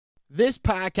This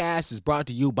podcast is brought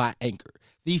to you by Anchor,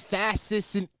 the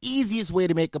fastest and easiest way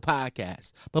to make a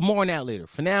podcast. But more on that later.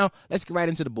 For now, let's get right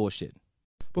into the bullshit.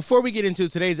 Before we get into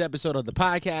today's episode of the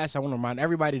podcast, I want to remind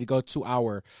everybody to go to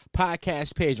our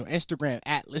podcast page on Instagram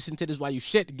at Listen to This While You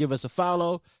Shit. Give us a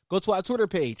follow. Go to our Twitter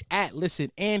page at Listen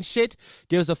and Shit.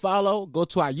 Give us a follow. Go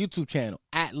to our YouTube channel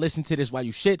at Listen to This While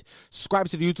You Shit. Subscribe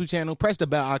to the YouTube channel. Press the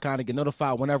bell icon to get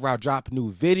notified whenever I drop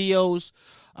new videos.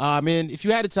 And if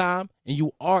you had the time and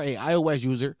you are an iOS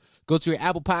user, go to your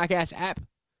Apple Podcast app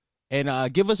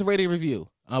and give us a rating review.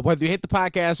 Whether you hate the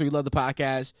podcast or you love the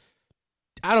podcast,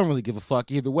 I don't really give a fuck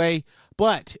either way,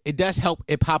 but it does help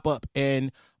it pop up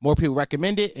and more people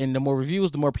recommend it, and the more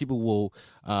reviews, the more people will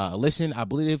listen. I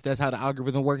believe that's how the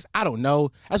algorithm works. I don't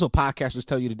know. That's what podcasters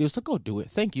tell you to do, so go do it.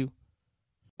 Thank you.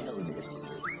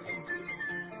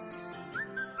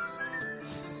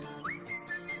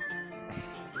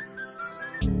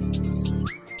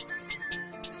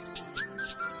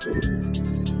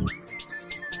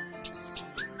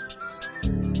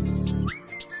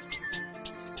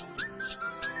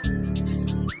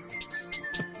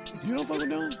 You don't fuck with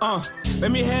them?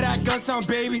 Let me hear that gun sound,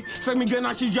 baby. Suck me good,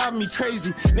 now she driving me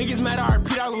crazy. Niggas mad, I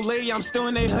repeat, little lady. I'm still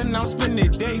in they hood and I'm spinning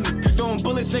it daily. Throwing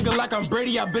bullets, nigga, like I'm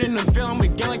Brady. I been in the field, I'm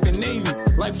again like the Navy.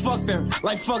 Like fuck them,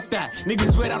 like fuck that.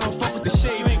 Niggas wait, I don't fuck with the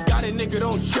shade. You ain't got it, nigga,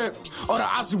 don't trip. All the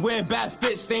ops wearing bad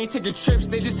fits, they ain't taking trips,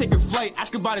 they just taking flight.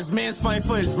 Ask about his man's fighting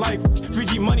for his life.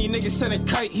 3G money, nigga sent a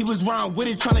kite. He was round with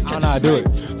it, trying to catch a snake.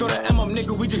 Throw the M up,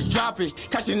 nigga, we just drop it.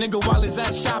 Catch a nigga while his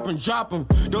ass shopping, drop him.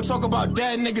 Don't talk about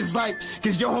dead niggas like,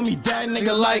 cause your homie dead,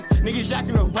 nigga like. Niggas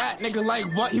jacking a rat, nigga like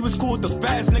what? He was cool with the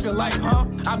fast, nigga like, huh?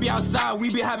 I be outside,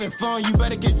 we be having fun. You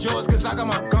better get yours, cause I got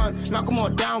my gun. Knock them all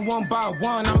down one by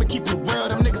one. I'ma keep it real,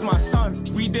 them niggas my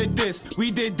sons. We did this,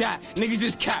 we did that. Niggas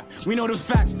just cap, we know the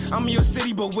facts. I'm in your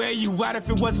city, but where you at? If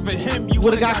it wasn't for him, you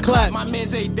would've got clapped. My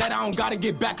mans ain't dead, I don't gotta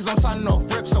get back, cause I'm signing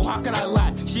off rip, so how can I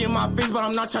lie? She in my face, but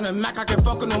I'm not trying to mac. I can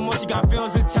fuck her no more, she got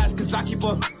feelings attached, cause I keep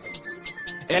her.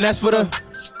 And that's for the...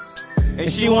 And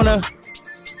she wanna...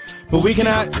 But we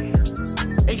cannot...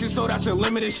 Asian so that's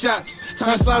unlimited shots.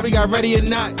 Time to slide, we got ready or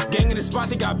not. Gang in the spot,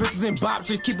 they got bitches and bops.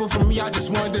 Just keep her from me, I just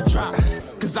wanted to drop.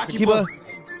 Cause I keep her.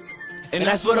 And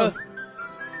that's for the...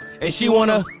 And she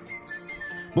wanna...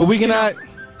 But we cannot...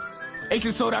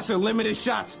 Asian so that's unlimited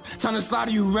shots. Time to slide,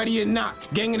 are you ready or not?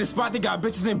 Gang in the spot, they got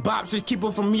bitches and bops. Just keep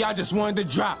her from me, I just wanted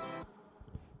to drop.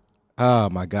 Oh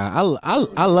my God.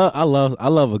 I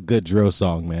love a good drill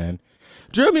song, man.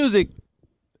 Drill music,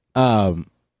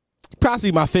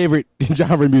 probably my favorite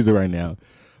genre of music right now.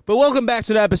 But welcome back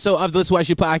to the episode of the Let's Watch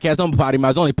Your Podcast. I'm Potty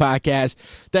Miles, only podcast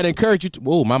that encourage you to...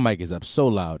 Whoa, my mic is up so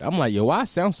loud. I'm like, yo, why I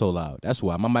sound so loud? That's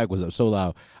why. My mic was up so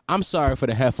loud. I'm sorry for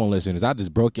the headphone listeners. I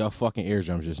just broke y'all fucking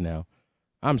eardrums just now.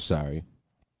 I'm sorry.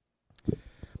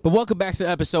 But welcome back to the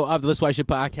episode of the Let's Watch Your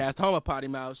Podcast. Home of Potty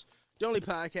Mouse, the only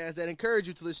podcast that encourage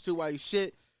you to listen to while you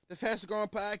shit. The fastest growing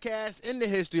podcast in the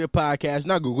history of podcasts.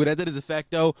 Not Google that. That is a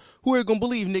fact, though. Who are going to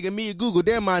believe, nigga? Me or Google?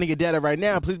 They're minding your data right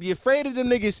now. Please be afraid of them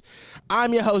niggas.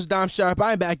 I'm your host, Dom Sharp.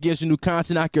 I'm back against some new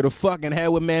content. I get a fucking head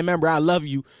with, man. Remember, I love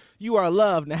you. You are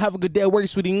loved. Now have a good day at work,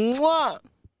 sweetie. Mwah!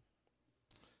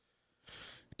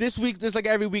 This week, just like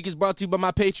every week, is brought to you by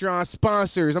my Patreon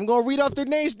sponsors. I'm going to read off their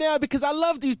names now because I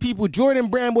love these people. Jordan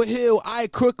Bramble Hill, I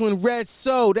Crooklyn, Red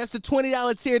So. That's the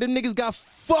 $20 tier. Them niggas got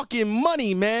fucking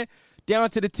money, man.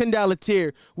 Down to the $10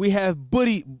 tier, we have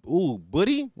Buddy. Ooh,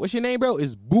 Buddy? What's your name, bro?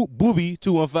 It's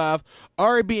Booby215,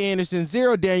 R.B. Anderson,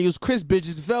 Zero Daniels, Chris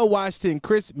Bridges, Vel Washington,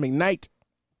 Chris McKnight,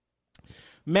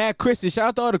 Mad Chris's. Shout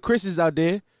out to all the Chris's out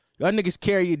there. Y'all niggas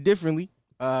carry it differently.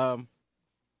 Down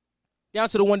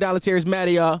to the $1 tier is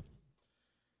Matty, y'all.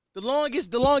 The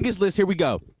longest list, here we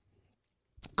go.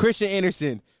 Christian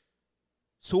Anderson,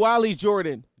 Swally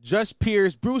Jordan, Just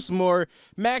Pierce, Bruce Moore,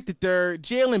 Mac the Third,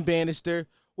 Jalen Bannister.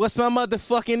 What's my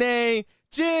motherfucking name?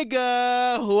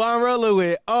 Jigga, who I'm rolling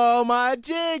with. All my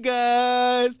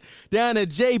Jiggas. Down to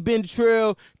Jay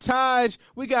Bentrill, Taj.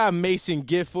 We got Mason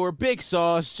Gifford, Big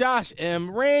Sauce, Josh M,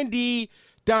 Randy,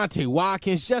 Dante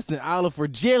Watkins, Justin Oliver,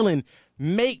 Jalen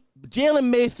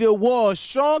Mayfield Walls,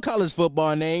 strong college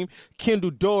football name,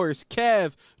 Kendall Doris,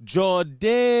 Kev,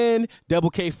 Jordan, Double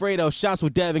K Fredo, Shots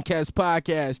with Devin Cats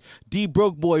Podcast, D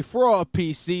Broke Boy, Fraud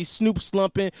PC, Snoop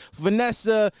Slumpin',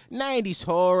 Vanessa, 90s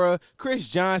Horror, Chris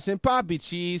Johnson, Poppy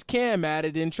Cheese, Cam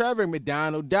Addison, Trevor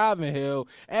McDonald, Davin Hill,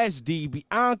 SD,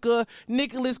 Bianca,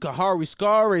 Nicholas Kahari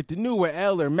Scarrett, The Newer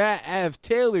Eller, Matt F,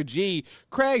 Taylor G,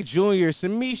 Craig Jr.,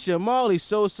 Samisha, Molly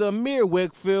Sosa, Mir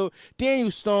Wickfield, Daniel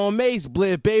Stone, Mace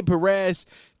Bliff, Babe Perez,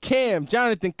 Cam,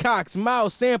 Jonathan Cox,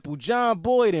 Miles Sample, John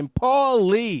Boyd, and Paul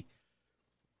Lee.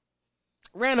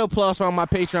 round of applause for all my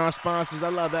Patreon sponsors. I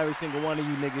love every single one of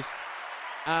you niggas.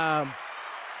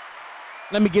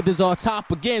 Let me get this all top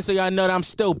again so y'all know that I'm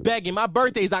still begging. My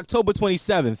birthday is October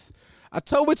 27th.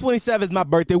 October 27th is my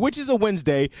birthday, which is a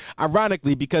Wednesday,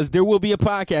 ironically, because there will be a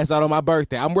podcast out on my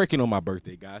birthday. I'm working on my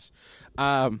birthday, guys.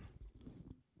 And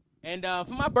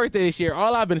for my birthday this year,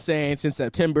 all I've been saying since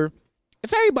September,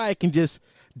 if everybody can just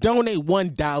donate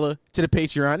 $1 to the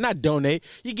Patreon, not donate,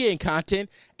 you're getting content.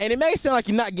 And it may sound like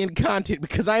you're not getting content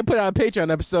because I ain't put out a Patreon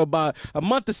episode about a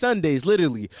month of Sundays,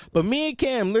 literally. But me and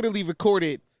Cam literally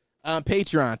recorded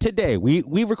Patreon today.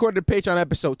 We recorded a Patreon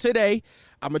episode today.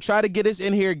 I'm gonna try to get us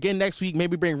in here again next week.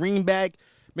 Maybe bring Reem back.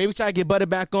 Maybe try to get Butter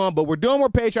back on. But we're doing more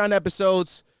Patreon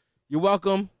episodes. You're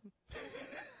welcome.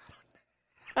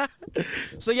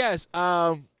 So yes,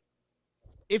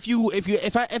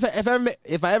 if I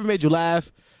ever made you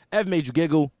laugh, ever made you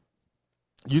giggle,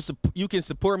 you can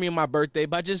support me on my birthday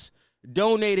by just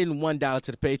donating $1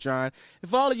 to the Patreon.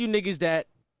 If all of you niggas that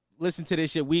listen to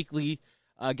this shit weekly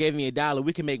gave me $1,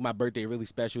 we can make my birthday really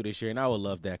special this year, and I would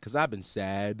love that because I've been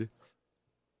sad.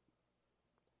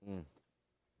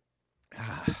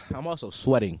 I'm also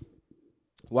sweating.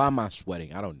 Why am I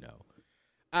sweating? I don't know.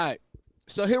 All right,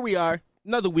 so here we are.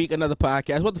 Another week, another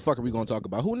podcast. What the fuck are we going to talk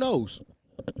about? Who knows?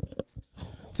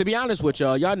 To be honest with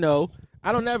y'all know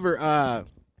I don't ever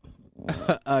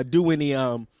do any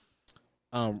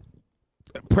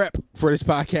prep for this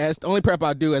podcast. The only prep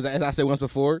I do, as I said once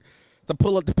before, is to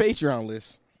pull up the Patreon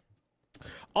list.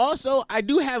 Also, I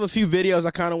do have a few videos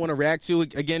I kind of want to react to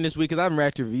again this week because I haven't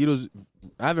reacted to videos.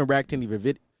 I haven't reacted to any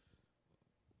video.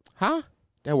 Huh?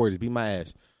 That word is beat my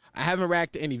ass. I haven't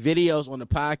reacted to any videos on the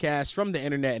podcast from the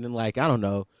internet and like, I don't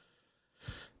know,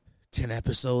 10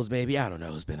 episodes maybe. I don't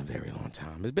know. It's been a very long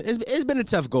time. It's been a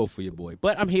tough go for your boy,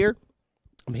 but I'm here.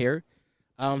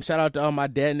 Shout out to all my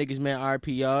dead niggas, man.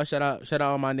 RP y'all. Shout out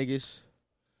all my niggas.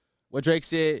 What Drake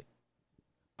said.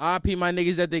 RP my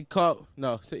niggas that they caught.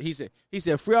 No, he said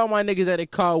free all my niggas that they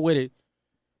caught with it,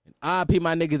 and RP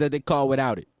my niggas that they caught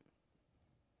without it.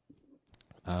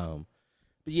 But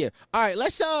yeah, all right.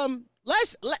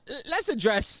 Let's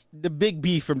address the big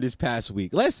beef from this past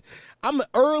week. I'm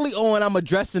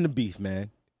addressing the beef, man.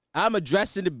 I'm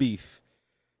addressing the beef.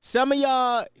 Some of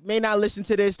y'all may not listen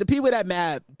to this. The people that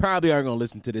mad probably aren't gonna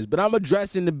listen to this, but I'm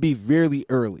addressing the beef really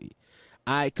early.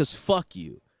 All right, cause fuck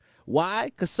you.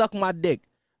 Why? Cause suck my dick.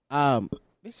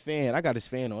 This fan, I got this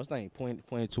fan on. It's not even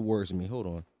pointing towards me. Hold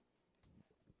on.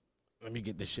 Let me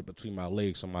get this shit between my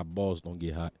legs so my balls don't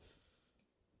get hot.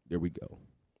 There we go.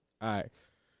 All right.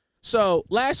 So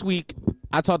last week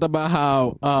I talked about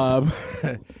how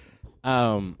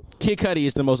Kid Cudi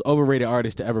is the most overrated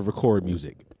artist to ever record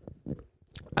music.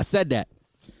 I said that.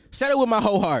 Said it with my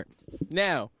whole heart.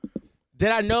 Now, did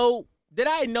I know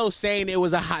saying it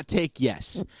was a hot take?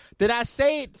 Yes. Did I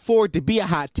say it for it to be a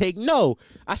hot take? No.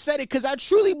 I said it because I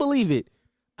truly believe it.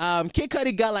 Kid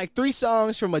Cudi got like 3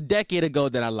 songs from a decade ago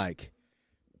that I like,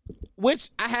 which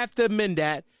I have to amend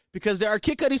that because there are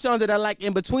Kid Cudi songs that I like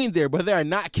in between there, but there are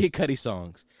not Kid Cudi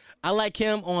songs. I like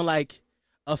him on like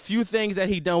a few things that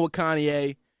he done with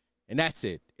Kanye, and that's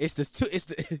it.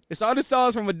 It's all the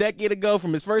songs from a decade ago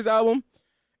from his first album,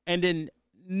 and then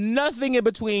nothing in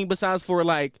between besides for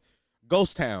like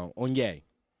Ghost Town on Ye.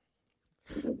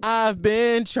 I've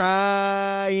been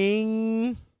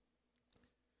trying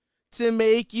to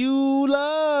make you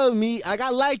love me. I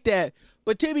like that.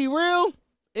 But to be real,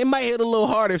 it might hit a little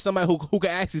harder if somebody who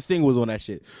can actually sing was on that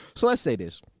shit. So let's say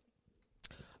this.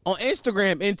 On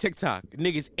Instagram and TikTok,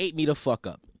 niggas ate me the fuck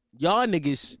up. Y'all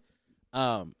niggas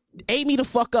ate me the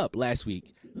fuck up last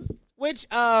week. Which,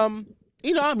 I'm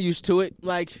used to it.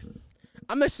 Like,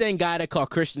 I'm the same guy that called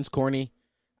Christians corny.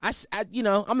 I'm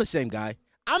the same guy.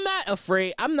 I'm not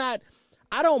afraid. I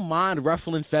don't mind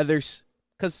ruffling feathers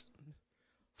because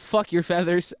fuck your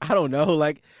feathers. I don't know.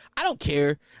 Like, I don't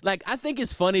care. Like, I think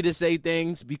it's funny to say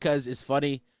things because it's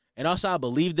funny. And also I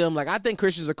believe them. Like, I think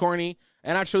Christians are corny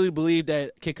and I truly believe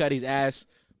that Kid Cudi's ass.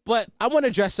 But I want to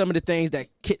address some of the things that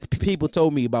people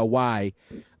told me about why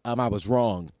I was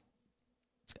wrong.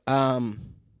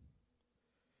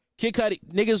 Kid Cudi,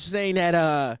 niggas saying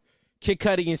that Kid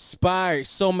Cudi inspired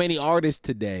so many artists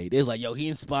today. They was like, yo, he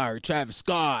inspired Travis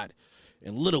Scott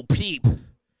and Lil Peep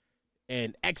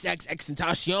and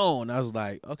XXXTentacion. I was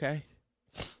like, okay,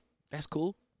 that's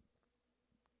cool.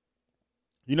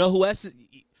 You know who else?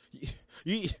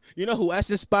 You know who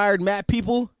else inspired mad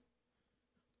people?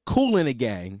 Kool and the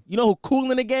Gang. You know who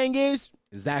Kool and the Gang is?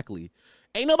 Exactly.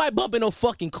 Ain't nobody bumping no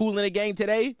fucking Kool and the Gang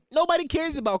today. Nobody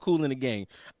cares about Kool and the Gang.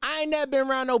 I ain't never been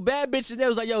around no bad bitches that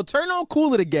was like, yo, turn on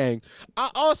Kool and the Gang.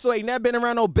 I also ain't never been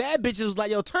around no bad bitches was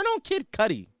like, yo, turn on Kid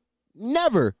Cudi.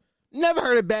 Never. Never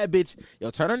heard a bad bitch. Yo,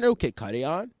 turn a new Kid Cudi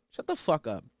on. Shut the fuck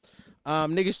up.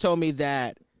 Niggas told me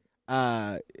that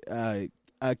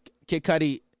Kid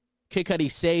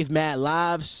Cudi saved mad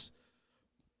lives.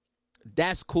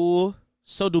 That's cool.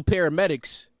 So do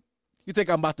paramedics. You think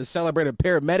I'm about to celebrate a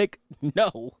paramedic?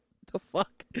 No. The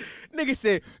fuck? Nigga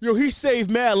said, yo, he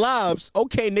saved mad lives.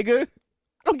 Okay, nigga.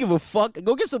 I don't give a fuck.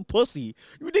 Go get some pussy.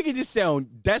 You niggas just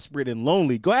sound desperate and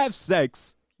lonely. Go have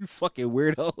sex. You fucking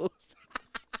weirdos.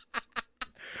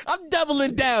 I'm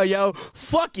doubling down, yo.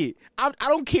 Fuck it. I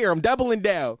don't care. I'm doubling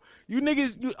down. You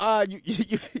niggas,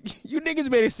 you niggas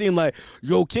made it seem like,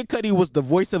 yo, Kid Cudi was the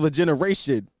voice of a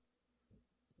generation.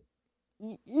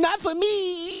 Not for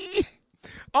me.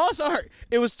 Also,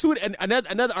 it was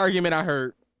another argument I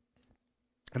heard.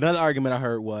 Another argument I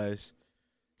heard was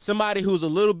somebody who's a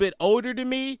little bit older than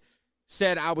me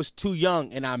said I was too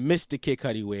young and I missed the Kid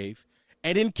Cudi wave.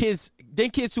 And then kids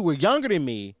who were younger than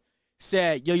me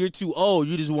said, yo, you're too old.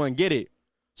 You just wouldn't get it.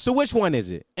 So which one is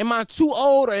it? Am I too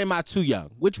old or am I too young?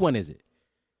 Which one is it?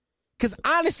 Because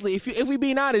honestly, if we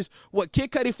being honest, what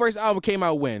Kid Cudi first album came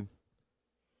out when?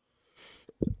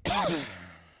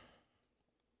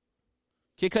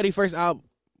 Kid Cudi first album.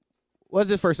 What was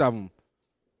his first album?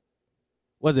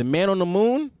 Was it Man on the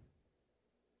Moon?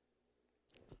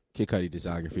 Kid Cudi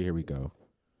discography. Here we go.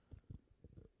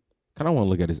 Kind of want to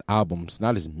look at his albums,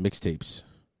 not his mixtapes.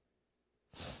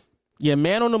 Yeah,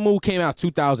 Man on the Moon came out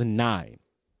 2009.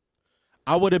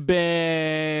 I would have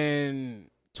been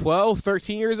 12,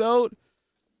 13 years old.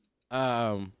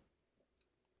 And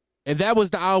that was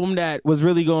the album that was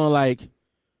really going to like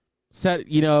set,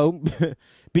 you know,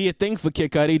 be a thing for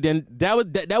Kid Cudi. Then that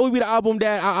would be the album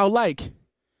that I'll like.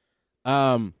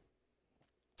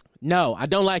 No, I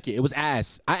don't like it. It was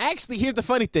ass. Here's the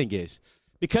funny thing is,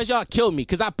 because y'all killed me,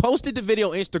 because I posted the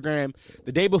video on Instagram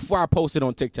the day before I posted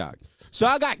on TikTok. So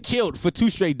I got killed for 2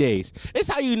 straight days. It's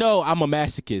how you know I'm a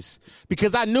masochist.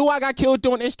 Because I knew I got killed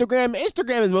on Instagram.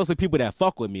 Instagram is mostly people that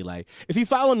fuck with me. Like, if you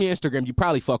follow me on Instagram, you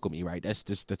probably fuck with me, right? That's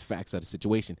just the facts of the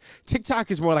situation. TikTok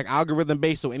is more like algorithm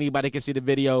based, so anybody can see the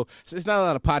video. So it's not a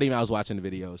lot of potty mouths watching the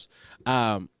videos.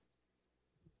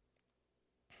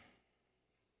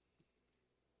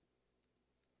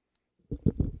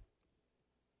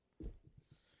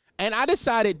 And I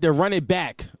decided to run it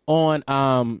back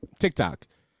on TikTok.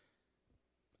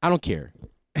 I don't care.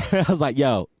 I was like,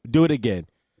 yo, do it again.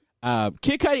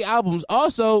 Kid Cudi albums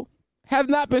also have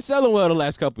not been selling well the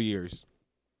last couple years.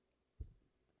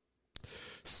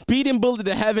 Speeding Bullet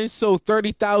to Heaven sold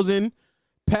 30,000.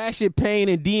 Passion, Pain,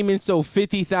 and Demons sold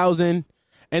 50,000.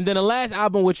 And then the last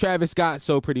album with Travis Scott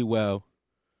sold pretty well.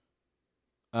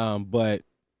 But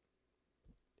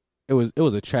it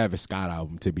was a Travis Scott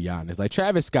album, to be honest. Like,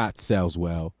 Travis Scott sells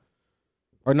well.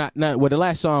 Or not well, the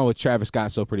last song with Travis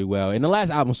Scott sold pretty well. And the last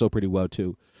album sold pretty well,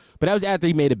 too. But that was after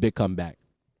he made a big comeback.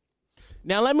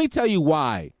 Now, let me tell you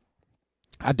why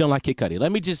I don't like Kid Cudi.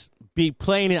 Let me just be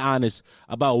plain and honest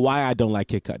about why I don't like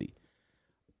Kid Cudi.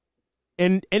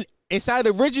 And inside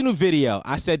the original video,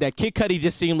 I said that Kid Cudi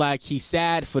just seemed like he's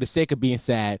sad for the sake of being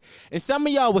sad. And some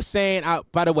of y'all was saying,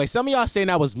 by the way, some of y'all saying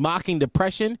I was mocking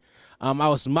depression. I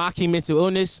was mocking mental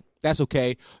illness. That's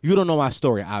okay. You don't know my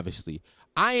story, obviously.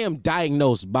 I am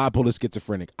diagnosed bipolar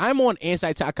schizophrenic. I'm on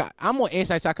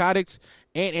antipsychotics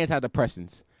and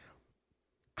antidepressants.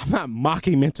 I'm not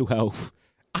mocking mental health.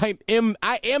 I am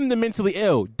the mentally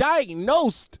ill.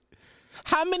 Diagnosed.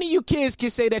 How many of you kids can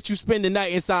say that you spend the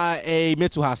night inside a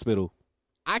mental hospital?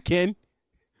 I can.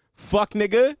 Fuck,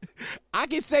 nigga. I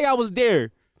can say I was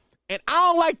there. And I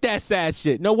don't like that sad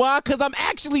shit. Know why? Because I'm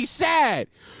actually sad.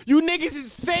 You niggas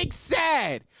is fake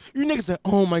sad. You niggas say,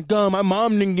 oh my God, my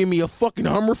mom didn't give me a fucking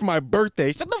Hummer for my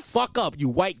birthday. Shut the fuck up, you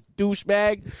white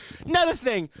douchebag. Another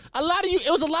thing,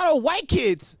 it was a lot of white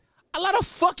kids. A lot of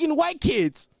fucking white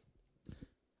kids.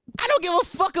 I don't give a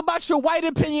fuck about your white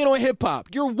opinion on hip hop.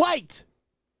 You're white.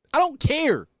 I don't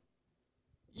care.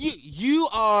 You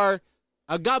are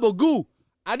a gabagoo.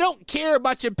 I don't care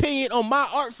about your opinion on my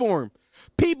art form.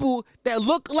 People that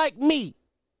look like me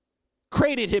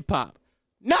created hip hop.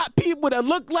 Not people that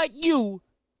look like you,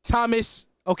 Thomas.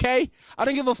 Okay? I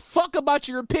don't give a fuck about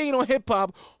your opinion on hip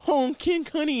hop. Kid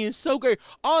Cudi is so great.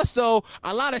 Also,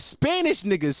 a lot of Spanish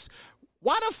niggas.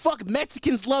 Why the fuck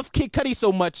Mexicans love Kid Cudi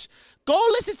so much? Go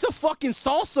listen to fucking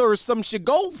salsa or some shit.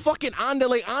 Go fucking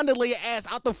andale your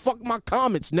ass out the fuck my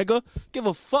comments, nigga. Give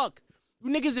a fuck.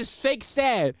 You niggas is fake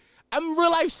sad. I'm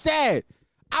real life sad.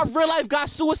 I real life got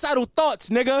suicidal thoughts,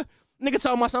 nigga. Nigga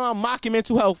talking about something, I'm mocking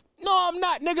mental health. No, I'm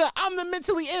not, nigga. I'm the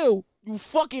mentally ill. You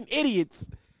fucking idiots.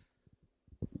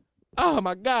 Oh,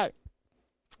 my God.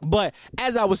 But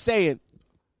as I was saying,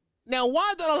 now,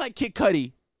 why don't I like Kid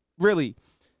Cudi? Really?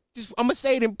 Just I'm gonna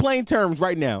say it in plain terms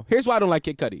right now. Here's why I don't like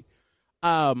Kid Cudi.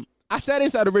 I said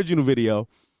inside the original video,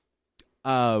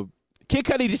 Kid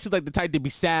Cudi just is like the type to be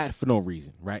sad for no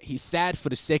reason, right? He's sad for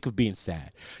the sake of being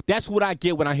sad. That's what I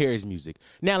get when I hear his music.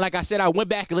 Now, like I said, I went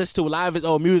back and listened to a lot of his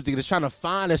old music and was trying to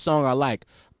find a song I like.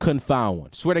 Couldn't find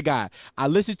one. Swear to God. I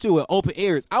listened to it open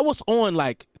ears. I was on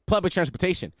like public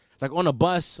transportation, like on a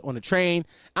bus, on a train.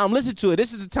 I'm listening to it.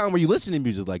 This is the time where you listen to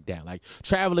music like that, like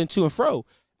traveling to and fro.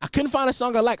 I couldn't find a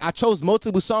song I like. I chose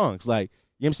multiple songs, like,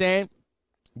 you know what I'm saying?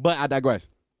 But I digress.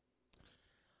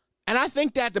 And I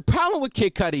think that the problem with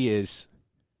Kid Cudi is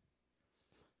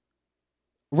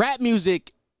rap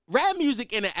music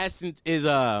in the essence is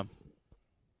I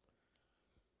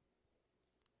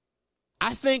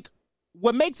think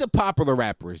what makes a popular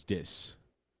rapper is this.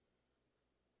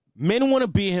 Men want to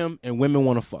be him and women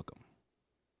want to fuck him.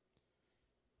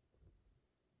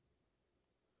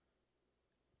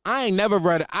 I ain't never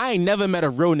met a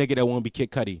real nigga that want to be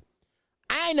Kid Cudi.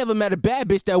 I ain't never met a bad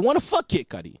bitch that want to fuck Kid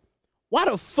Cudi. Why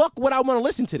the fuck would I want to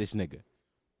listen to this nigga?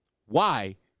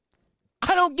 Why?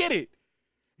 I don't get it.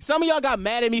 Some of y'all got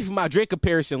mad at me for my Drake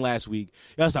comparison last week.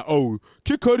 Y'all was like, oh,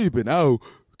 Kid Cudi been out.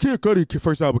 Kid Cudi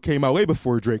first album came out way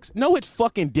before Drake's. No, it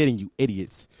fucking didn't, you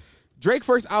idiots. Drake's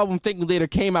first album, Think Me Later,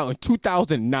 came out in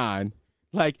 2009.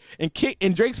 Like,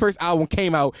 and Drake's first album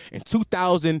came out in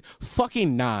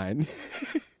 2009.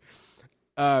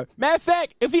 Matter of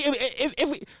fact,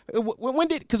 when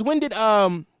did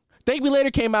Thank Me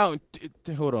Later came out?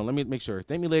 Hold on, let me make sure.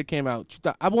 Thank Me Later came out.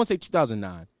 I won't say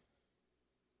 2009.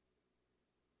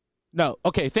 No,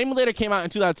 okay. Thank Me Later came out in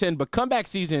 2010, but Comeback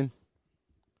Season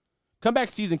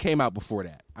came out before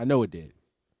that. I know it did.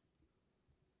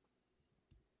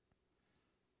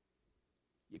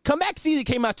 Comeback Season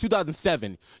came out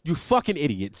 2007. You fucking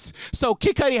idiots. So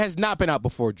Kid Cudi has not been out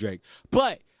before Drake,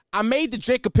 but I made the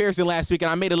Drake comparison last week,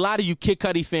 and I made a lot of you Kid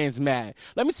Cudi fans mad.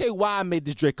 Let me say why I made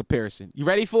this Drake comparison. You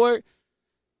ready for it?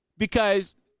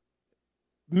 Because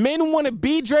men want to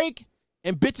be Drake,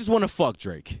 and bitches want to fuck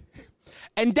Drake.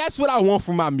 And that's what I want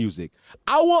from my music.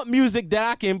 I want music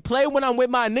that I can play when I'm with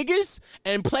my niggas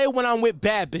and play when I'm with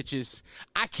bad bitches.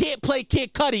 I can't play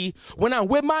Kid Cudi when I'm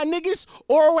with my niggas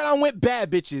or when I'm with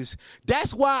bad bitches.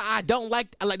 That's why I don't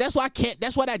like that's why I can't,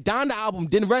 that's why that Donda album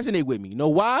didn't resonate with me. You know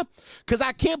why? Because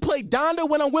I can't play Donda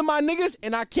when I'm with my niggas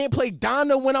and I can't play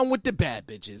Donda when I'm with the bad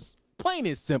bitches. Plain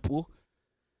and simple.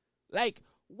 Like,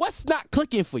 what's not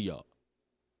clicking for y'all?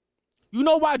 You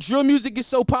know why drill music is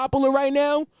so popular right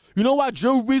now? You know why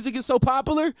drill music is so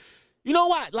popular? You know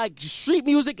why? Like, street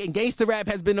music and gangster rap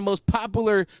has been the most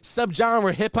popular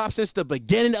subgenre hip-hop since the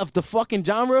beginning of the fucking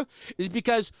genre, is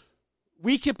because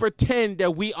we can pretend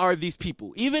that we are these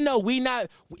people. Even though we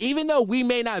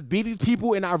may not be these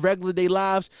people in our regular day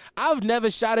lives. I've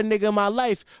never shot a nigga in my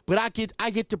life, but I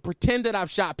get to pretend that I've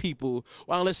shot people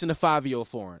while I listen to 5-Year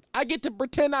Foreign. I get to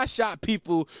pretend I shot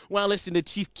people when I listen to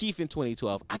Chief Keef in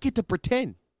 2012. I get to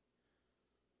pretend.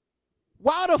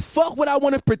 Why the fuck would I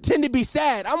want to pretend to be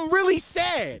sad? I'm really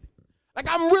sad. Like,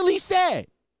 I'm really sad.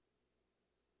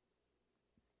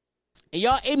 And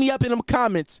y'all ate me up in them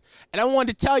comments, and I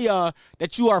wanted to tell y'all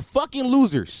that you are fucking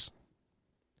losers.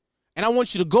 And I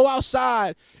want you to go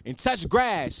outside and touch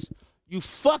grass. You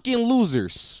fucking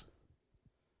losers.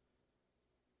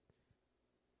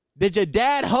 Did your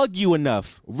dad hug you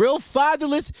enough? Real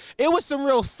fatherless? It was some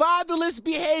real fatherless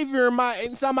behavior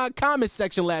inside my comment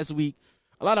section last week.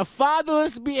 A lot of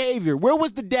fatherless behavior. Where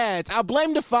was the dads? I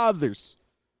blame the fathers.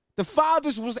 The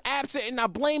fathers was absent, and I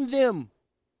blame them.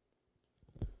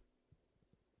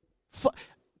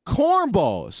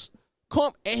 Cornballs.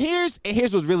 And here's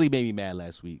what really made me mad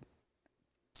last week.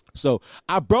 So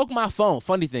I broke my phone.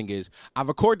 Funny thing is, I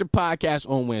record the podcast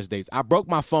on Wednesdays. I broke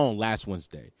my phone last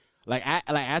Wednesday. Like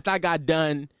after I got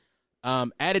done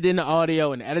editing the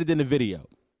audio and editing the video,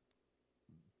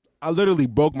 I literally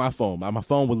broke my phone. My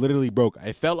phone was literally broke.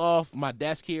 It fell off my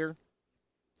desk here,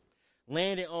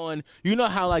 landed on, you know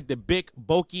how like the big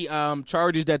bulky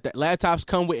chargers that the laptops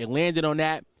come with, and landed on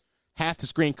that. Half the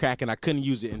screen cracked, and I couldn't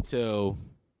use it until,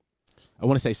 I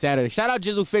want to say, Saturday. Shout out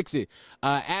Jizzle Fix It.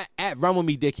 At Run With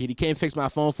Me Dickhead. He came fix my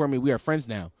phone for me. We are friends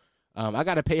now. I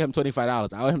got to pay him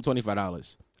 $25. I owe him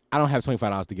 $25. I don't have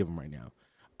 $25 to give him right now.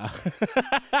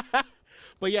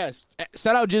 But yes,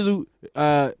 shout out Jizzle.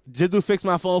 Jizzle fixed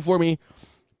my phone for me,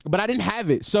 but I didn't have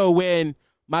it. So when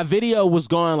my video was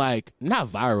going, like, not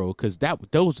viral, because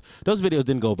those videos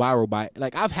didn't go viral by,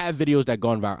 like, I've had videos that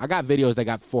gone viral. I got videos that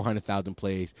got 400,000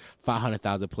 plays,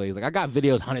 500,000 plays. Like, I got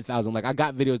videos 100,000. Like, I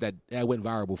got videos that went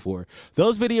viral before.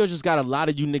 Those videos just got a lot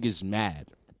of you niggas mad.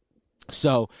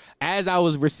 So as I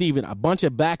was receiving a bunch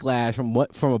of backlash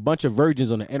from a bunch of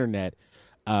virgins on the internet,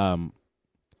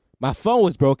 My phone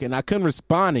was broken. I couldn't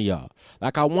respond to y'all.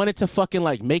 Like, I wanted to fucking,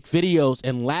 like, make videos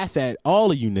and laugh at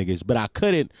all of you niggas, but I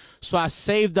couldn't. So I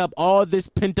saved up all this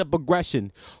pent-up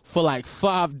aggression for, like,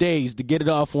 5 days to get it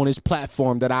off on this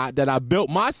platform that I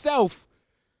built myself.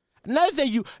 Another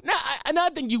thing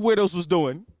you weirdos was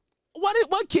doing.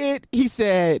 What kid, he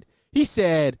said,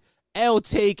 L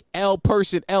take, L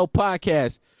person, L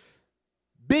podcast.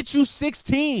 Bitch, you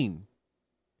 16.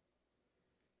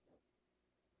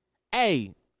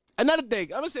 Hey, another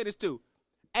thing, I'm gonna say this too.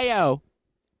 Hey, yo,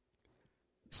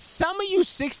 some of you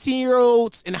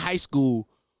 16-year-olds in high school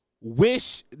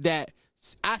wish that,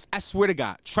 I swear to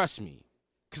God, trust me,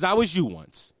 because I was you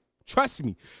once. Trust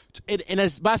me. And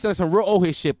it's about to sound some real old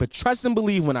head shit, but trust and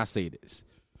believe when I say this.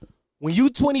 When you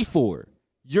 24,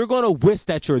 you're going to wish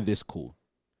that you're this cool.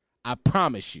 I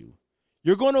promise you.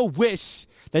 You're going to wish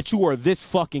that you are this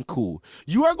fucking cool.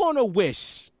 You are going to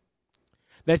wish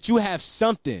that you have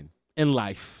something in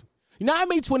life. You know how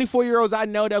many 24-year-olds I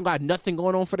know that got nothing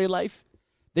going on for their life?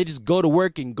 They just go to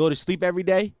work and go to sleep every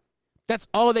day. That's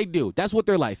all they do. That's what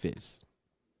their life is.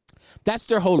 That's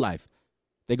their whole life.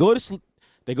 They go to sleep,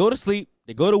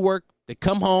 they go to work, they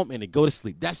come home, and they go to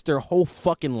sleep. That's their whole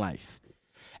fucking life.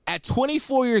 At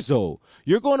 24 years old,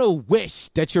 you're going to wish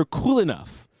that you're cool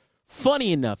enough,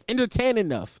 funny enough, entertaining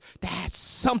enough to have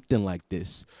something like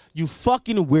this. You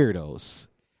fucking weirdos.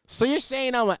 So you're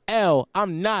saying I'm an L.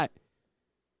 I'm not.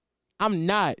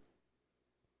 I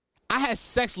had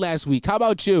sex last week. How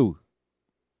about you?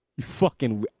 You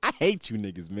fucking, I hate you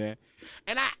niggas, man.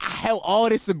 And I held all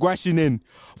this aggression in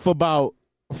for about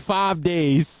 5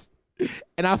 days.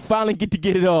 And I finally get to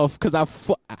get it off because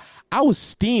I was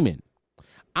steaming.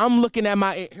 I'm looking at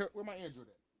where my Android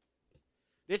at?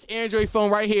 This Android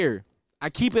phone right here. I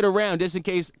keep it around just in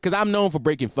case, because I'm known for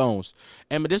breaking phones.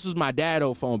 And this was my dad's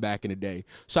old phone back in the day.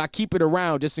 So I keep it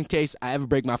around just in case I ever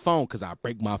break my phone, because I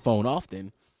break my phone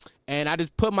often. And I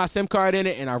just put my SIM card in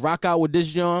it, and I rock out with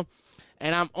this John.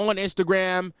 And I'm on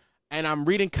Instagram, and I'm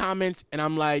reading comments, and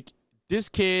I'm like, this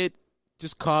kid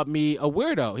just called me a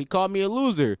weirdo. He called me a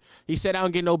loser. He said I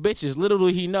don't get no bitches. Little do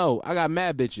he know, I got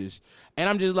mad bitches. And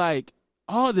I'm just like,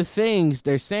 all the things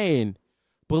they're saying,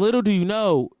 but little do you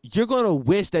know, you're going to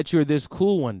wish that you're this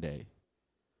cool one day.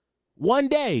 One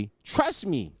day. Trust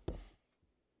me.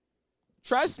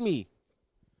 Trust me.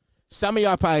 Some of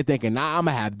y'all probably thinking, nah, I'm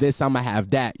going to have this, I'm going to have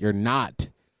that. You're not.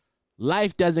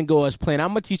 Life doesn't go as planned. I'm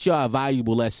going to teach y'all a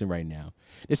valuable lesson right now.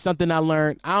 It's something I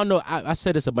learned. I don't know. I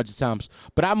said this a bunch of times,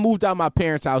 but I moved out of my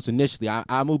parents' house initially.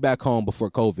 I moved back home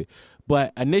before COVID.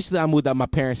 But initially, I moved out of my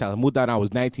parents' house. I moved out when I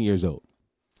was 19 years old.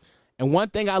 And one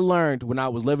thing I learned when I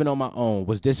was living on my own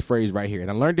was this phrase right here. And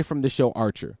I learned it from the show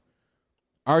Archer.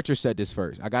 Archer said this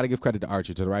first. I got to give credit to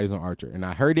Archer, to the writers on Archer. And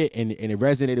I heard it, and it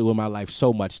resonated with my life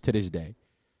so much to this day.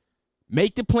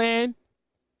 Make the plan,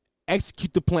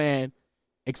 execute the plan,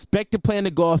 expect the plan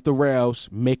to go off the rails,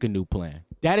 make a new plan.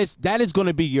 That is going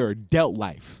to be your adult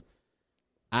life.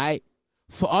 All right?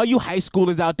 For all you high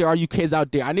schoolers out there, all you kids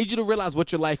out there, I need you to realize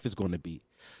what your life is going to be.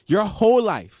 Your whole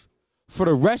life, for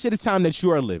the rest of the time that you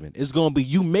are living, is going to be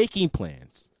you making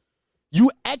plans,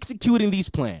 you executing these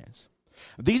plans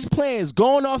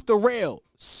going off the rail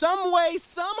some way,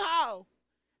 somehow,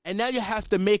 and now you have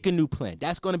to make a new plan.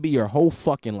 That's going to be your whole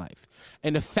fucking life.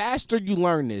 And the faster you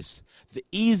learn this, the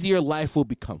easier life will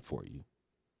become for you.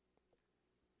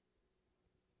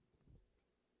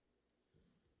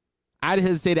 I just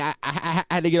had to say that I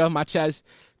had to get off my chest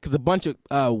because a bunch of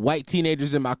white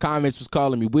teenagers in my comments was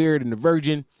calling me weird and a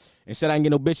virgin and said I didn't get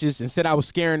no bitches and said I was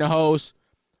scaring the hoes.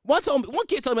 One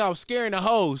kid told me I was scaring the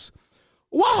hoes.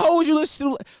 What hoes you listen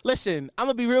to? Listen, I'm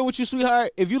going to be real with you, sweetheart.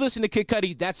 If you listen to Kid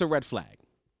Cudi, that's a red flag.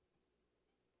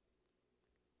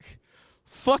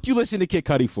 Fuck you listen to Kid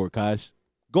Cudi for, cuz.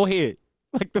 Go ahead.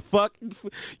 Like the fuck?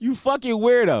 You fucking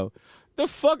weirdo. The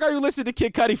fuck are you listening to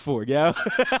Kid Cudi for, yo?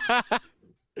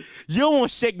 You don't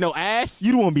want to shake no ass.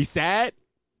 You don't want to be sad.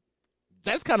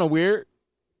 That's kind of weird.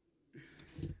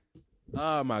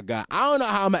 Oh, my God. I don't know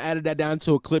how I'm going to edit that down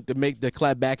to a clip to make the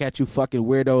clap back at you fucking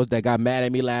weirdos that got mad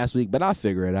at me last week, but I'll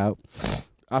figure it out.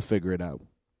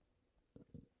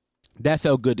 That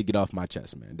felt good to get off my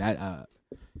chest, man. That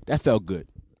felt good.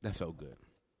 All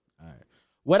right.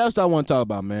 What else do I want to talk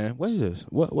about, man? What is this?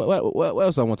 What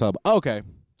else do I want to talk about? Okay.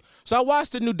 So I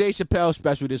watched the new Dave Chappelle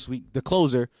special this week, The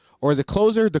Closer. Or is it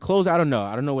Closer? The Closer? I don't know.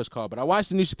 I don't know what it's called, but I watched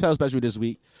the new Chappelle special this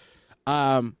week.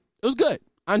 It was good.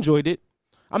 I enjoyed it.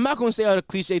 I'm not gonna say all the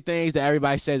cliche things that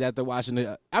everybody says after watching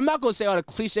the. I'm not gonna say all the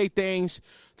cliche things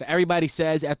that everybody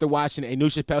says after watching a new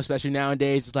Chappelle special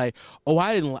nowadays. It's like, oh,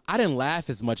 I didn't laugh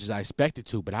as much as I expected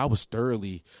to, but I was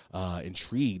thoroughly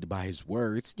intrigued by his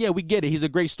words. Yeah, we get it. He's a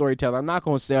great storyteller. I'm not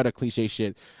gonna say all the cliche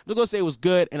shit. I'm just gonna say it was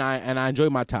good, and I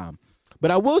enjoyed my time.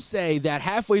 But I will say that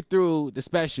halfway through the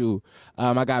special,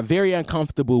 I got very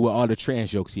uncomfortable with all the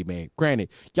trans jokes he made. Granted,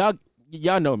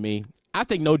 y'all know me. I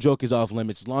think no joke is off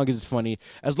limits as long as it's funny.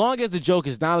 As long as the joke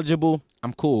is knowledgeable,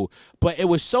 I'm cool. But it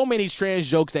was so many trans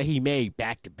jokes that he made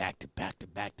back to back to back to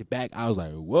back to back. I was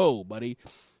like, whoa, buddy.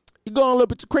 You're going a little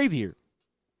bit too crazy here.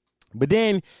 But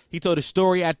then he told a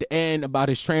story at the end about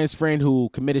his trans friend who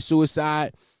committed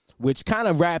suicide, which kind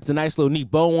of wrapped a nice little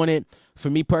neat bow on it for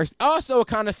me personally. Also, it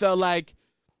kind of felt like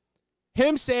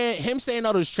him saying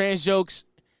all those trans jokes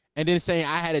and then saying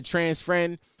I had a trans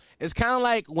friend. It's kind of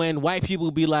like when white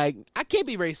people be like, I can't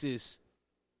be racist.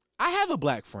 I have a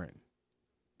black friend.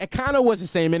 It kind of was the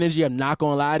same energy. I'm not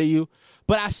going to lie to you,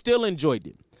 but I still enjoyed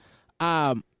it.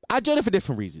 I enjoyed it for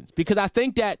different reasons because I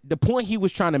think that the point he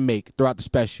was trying to make throughout the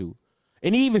special,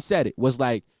 and he even said it, was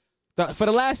like, for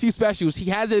the last few specials, he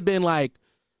hasn't been like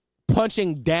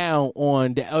punching down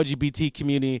on the LGBT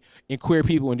community and queer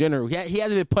people in general. He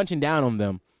hasn't been punching down on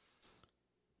them.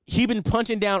 He's been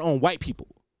punching down on white people.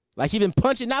 Like, he been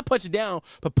not punching down,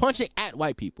 but punching at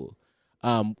white people.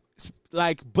 But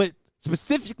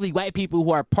specifically white people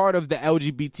who are part of the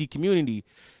LGBT community,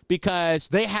 because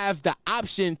they have the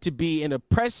option to be in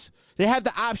they have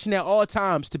the option at all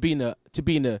times to be they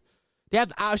have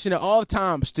the option at all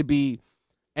times to be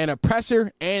an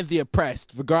oppressor and the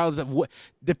oppressed, regardless of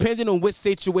depending on which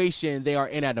situation they are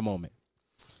in at the moment.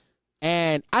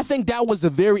 And I think that was a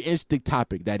very interesting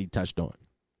topic that he touched on.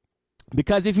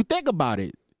 Because if you think about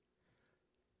it,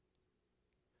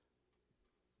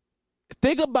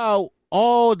 think about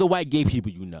all the white gay people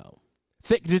you know.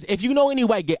 If you know any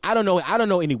white gay, I don't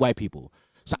know any white people,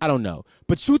 so I don't know.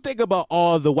 But you think about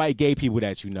all the white gay people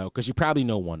that you know, because you probably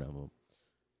know one of them.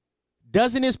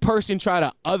 Doesn't this person try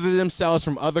to other themselves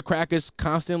from other crackers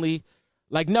constantly?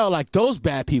 Like, no, like those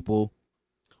bad people.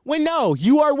 Well, no,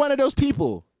 you are one of those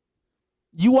people.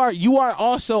 You are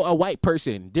also a white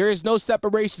person. There is no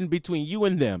separation between you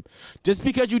and them. Just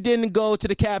because you didn't go to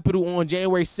the Capitol on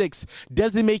January 6th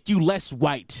doesn't make you less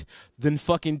white than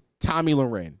fucking Tommy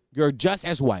Loren. You're just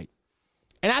as white.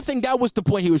 And I think that was the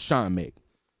point he was trying to make.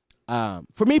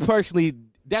 For me personally,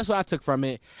 that's what I took from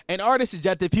it. And artists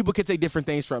suggested people could take different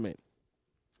things from it.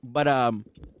 But after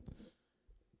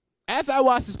I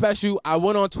watched the special, I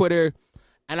went on Twitter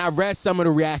and I read some of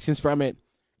the reactions from it.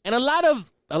 And a lot of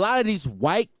these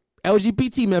white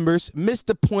LGBT members missed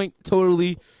the point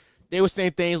totally. They were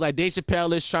saying things like Dave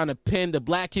Chappelle is trying to pin the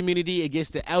black community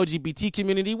against the LGBT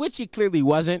community, which he clearly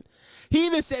wasn't. He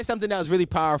even said something that was really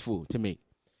powerful to me.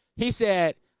 He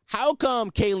said, how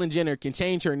come Caitlyn Jenner can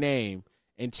change her name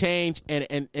and change and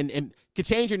can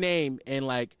change her name and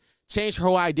like change her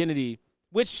whole identity,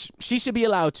 which she should be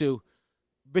allowed to,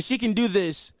 but she can do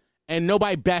this and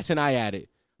nobody bats an eye at it.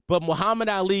 But Muhammad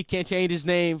Ali can't change his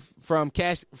name from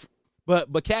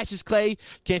but Cassius Clay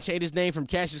can't change his name from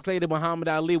Cassius Clay to Muhammad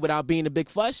Ali without being a big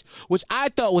fuss, which I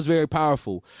thought was very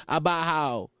powerful about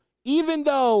how even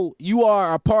though you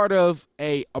are a part of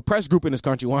a oppressed group in this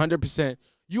country, 100%,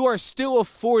 you are still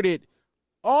afforded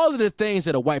all of the things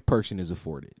that a white person is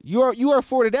afforded. You are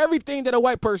afforded everything that a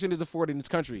white person is afforded in this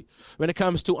country when it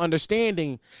comes to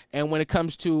understanding and when it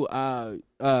comes to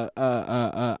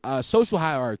social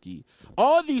hierarchy.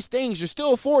 All these things you're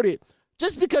still afforded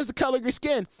just because the color of your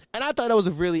skin. And I thought that was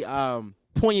a really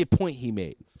poignant point he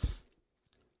made.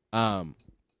 But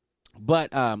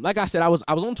like I said, I was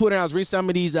on Twitter and I was reading some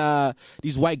of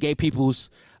these white gay people's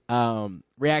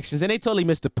reactions, and they totally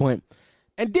missed the point.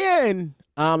 And then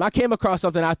I came across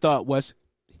something I thought was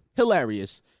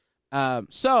hilarious.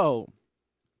 So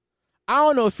I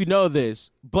don't know if you know this,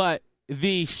 but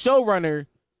the showrunner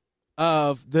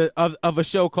of a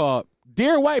show called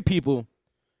Dear White People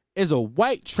is a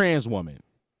white trans woman.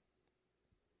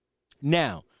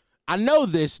 Now, I know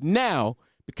this now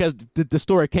because the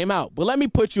story came out, but let me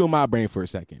put you in my brain for a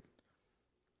second.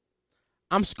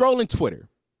 I'm scrolling Twitter,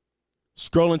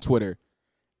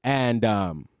 and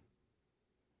I'm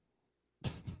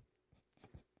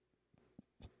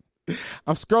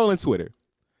scrolling Twitter,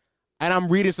 and I'm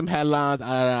reading some headlines.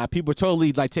 People are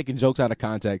totally like taking jokes out of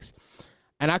context.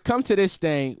 And I come to this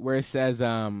thing where it says,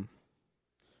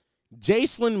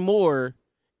 Jason Moore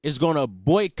is going to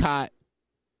boycott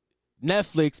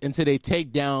Netflix until they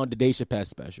take down the Dave Chappelle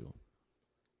special.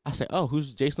 I say, oh,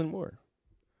 who's Jason Moore?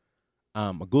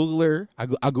 I Google her.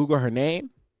 I Google her name.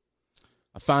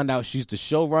 I found out she's the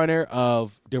showrunner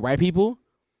of The Right People.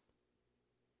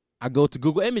 I go to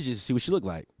Google Images to see what she looked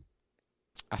like.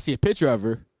 I see a picture of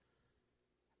her,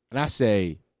 and I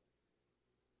say,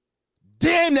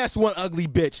 damn, that's one ugly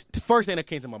bitch. The first thing that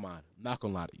came to my mind, I'm not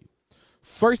gonna lie to you.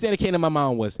 First thing that came to my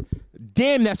mind was,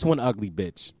 damn, that's one ugly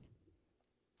bitch.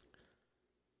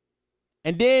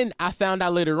 And then I found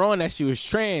out later on that she was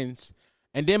trans,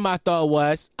 and then my thought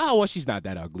was, oh, well, she's not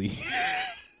that ugly.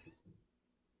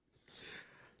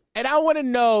 And I want to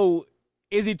know,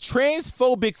 is it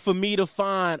transphobic for me to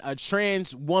find a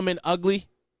trans woman ugly?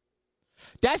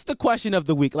 That's the question of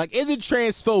the week. Like, is it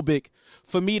transphobic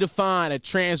for me to find a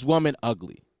trans woman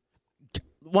ugly?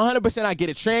 100% I get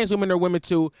it. Trans women are women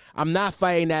too. I'm not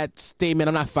fighting that statement.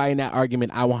 I'm not fighting that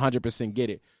argument. I 100% get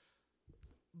it.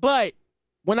 But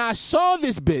when I saw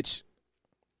this bitch,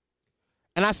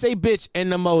 and I say bitch in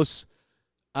the most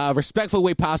respectful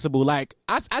way possible, like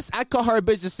I call her a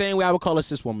bitch the same way I would call a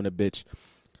cis woman a bitch.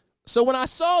 So when I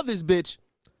saw this bitch,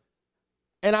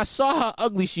 and I saw how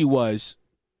ugly she was,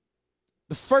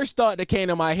 the first thought that came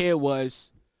to my head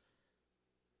was,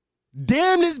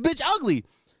 damn, this bitch ugly.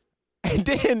 And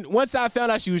then once I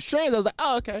found out she was trans, I was like,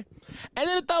 oh, okay. And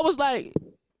then the thought was like,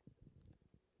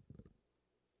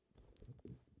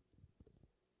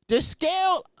 the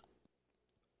scale,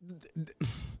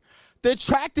 the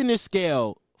attractiveness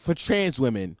scale for trans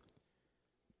women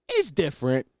is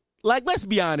different. Like, let's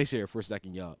be honest here for a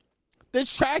second, y'all. The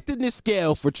attractiveness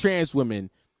scale for trans women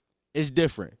is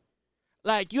different.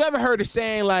 Like, you ever heard of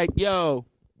saying, like, yo,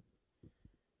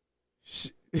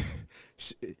 she's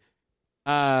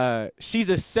a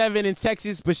 7 in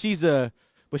Texas, but she's a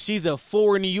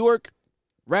 4 in New York,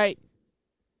 right?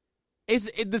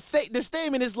 The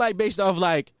statement is like based off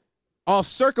like off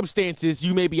circumstances.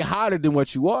 You may be hotter than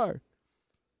what you are.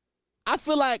 I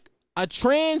feel like a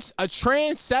trans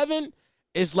 7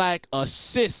 is like a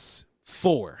cis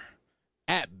 4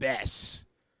 at best.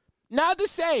 Not to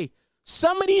say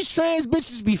some of these trans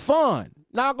bitches be fun.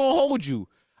 Not gonna hold you.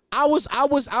 I was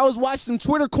watching some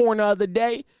Twitter corn the other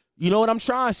day. You know what I'm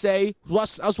trying to say? I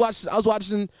was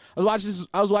watching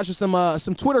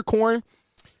some Twitter corn,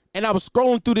 and I was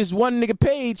scrolling through this one nigga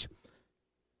page.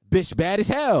 Bitch bad as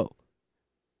hell.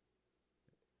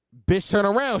 Bitch turn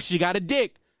around, she got a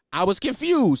dick. I was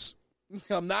confused.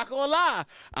 I'm not gonna lie.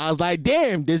 I was like,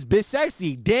 damn, this bitch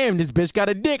sexy. Damn, this bitch got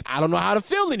a dick. I don't know how to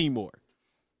feel anymore.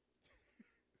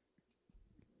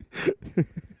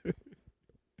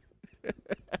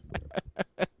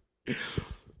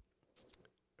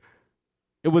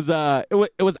 It was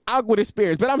awkward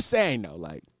experience, but I'm saying though,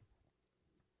 like,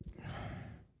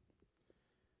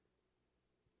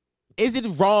 is it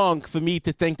wrong for me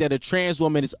to think that a trans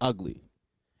woman is ugly?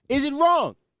 Is it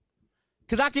wrong?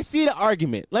 Because I can see the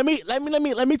argument. Let me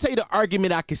tell you the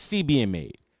argument I can see being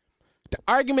made. The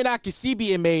argument I can see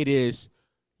being made is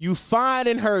you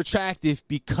finding her attractive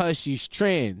because she's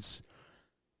trans.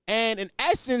 And in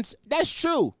essence, that's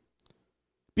true.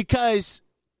 Because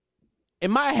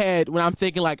in my head, when I'm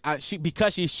thinking like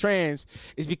because she's trans,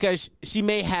 is because she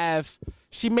may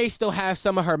still have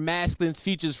some of her masculine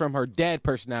features from her dead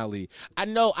personality. I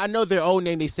know their own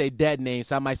name, they say dead name,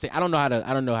 so I might say I don't know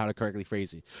how to correctly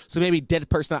phrase it. So maybe dead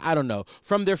person, I don't know,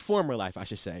 from their former life, I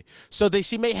should say. So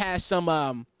she may have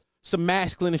some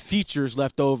masculine features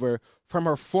left over from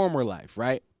her former life,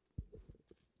 right?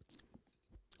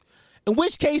 In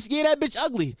which case, yeah, that bitch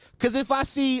ugly. Because if I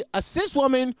see a cis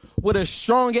woman with a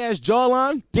strong-ass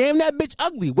jawline, damn, that bitch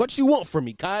ugly. What you want from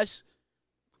me, cuz?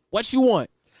 What you want?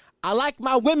 I like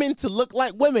my women to look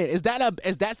like women. Is that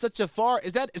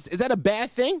a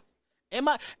bad thing? Am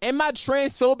I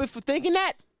transphobic for thinking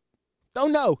that?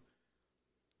 Don't know.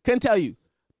 Couldn't tell you.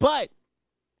 But,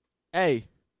 hey,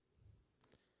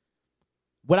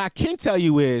 what I can tell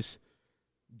you is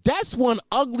that's one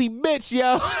ugly bitch,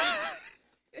 yo.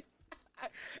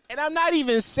 And I'm not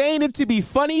even saying it to be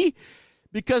funny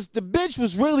because the bitch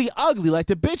was really ugly. Like,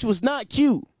 the bitch was not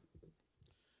cute.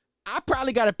 I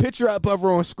probably got a picture up of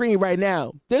her on screen right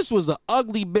now. This was an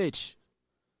ugly bitch.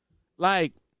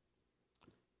 Like,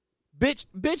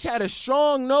 bitch had a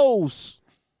strong nose.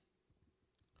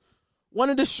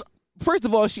 First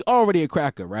of all, she already a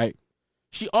cracker, right?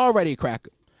 She already a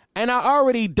cracker. And I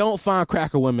already don't find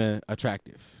cracker women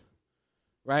attractive.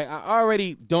 Right? I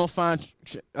already don't find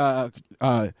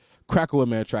cracker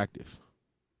women attractive.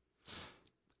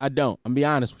 I don't. I'm be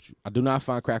honest with you. I do not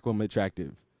find cracker women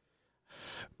attractive.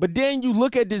 But then you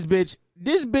look at this bitch.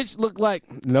 This bitch look like,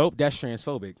 nope, that's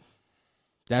transphobic.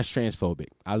 That's transphobic.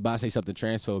 I was about to say something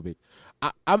transphobic.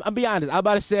 I'll be honest. I'm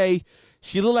about to say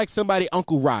she look like somebody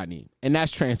Uncle Rodney, and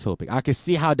that's transphobic. I can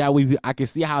see how that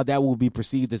will be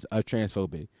perceived as a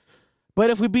transphobic. But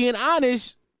if we're being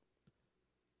honest,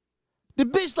 the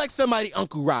bitch like somebody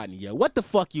Uncle Rodney, yo. What the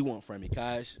fuck you want from me,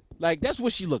 cuz? Like, that's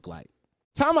what she look like.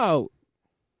 Time out.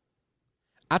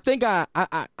 I think I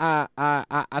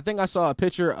think I saw a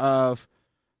picture of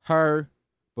her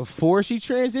before she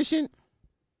transitioned.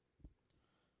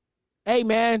 Hey,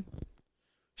 man,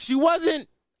 she wasn't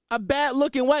a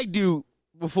bad-looking white dude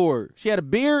before. She had a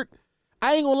beard.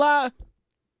 I ain't gonna lie.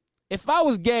 If I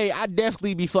was gay, I'd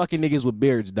definitely be fucking niggas with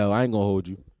beards, though. I ain't gonna hold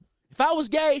you. If I was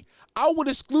gay, I would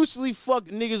exclusively fuck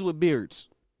niggas with beards.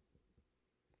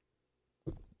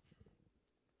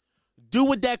 Do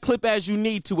with that clip as you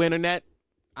need to, internet.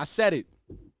 I said it.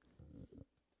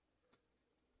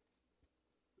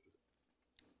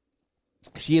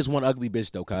 She is one ugly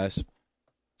bitch, though, cuz.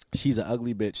 She's an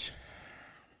ugly bitch.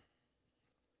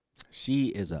 She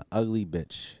is an ugly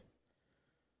bitch.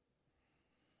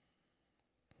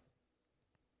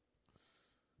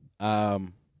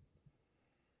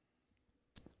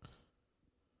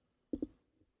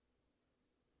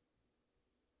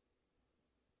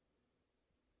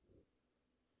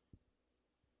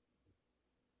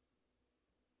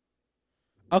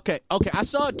 Okay. I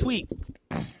saw a tweet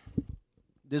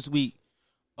this week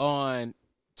on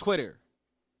Twitter.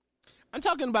 I'm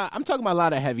talking about a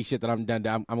lot of heavy shit that I'm done.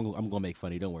 I'm gonna make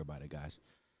funny. Don't worry about it, guys.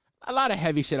 A lot of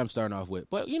heavy shit I'm starting off with,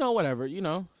 but whatever.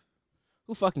 Who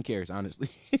fucking cares, honestly.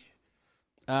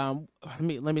 Let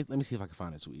me see if I can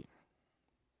find a tweet,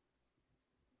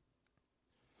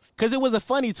 cause it was a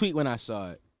funny tweet when I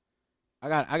saw it. I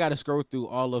got to scroll through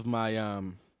all of my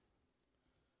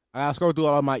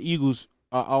Eagles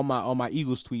all my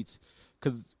Eagles tweets,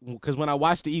 cause when I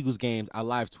watch the Eagles games, I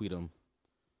live tweet them.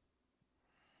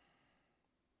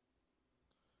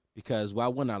 Because why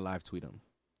wouldn't I live tweet them?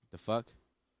 The fuck?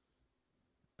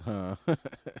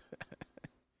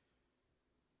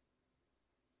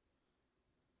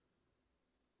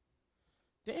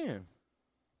 Damn.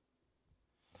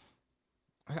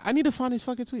 I need to find this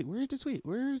fucking tweet. Where's the tweet?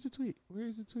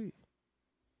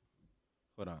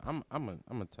 Hold on. I'm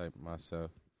gonna type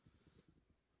myself.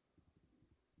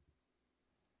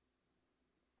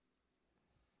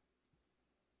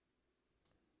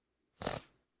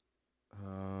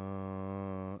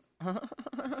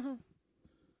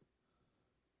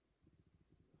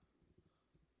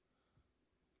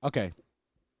 Okay.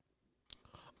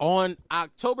 On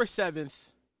October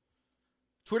 7th,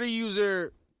 Twitter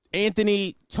user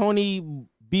Anthony Tony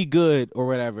Be Good or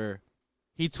whatever,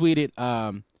 he tweeted,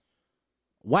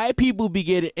 white people be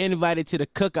getting invited to the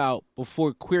cookout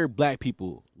before queer black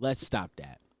people. Let's stop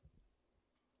that.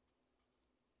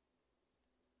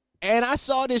 And I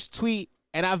saw this tweet,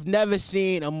 and I've never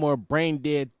seen a more brain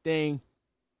dead thing.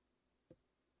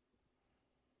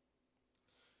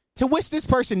 To which this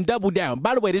person doubled down.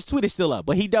 By the way, this tweet is still up,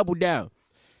 but he doubled down.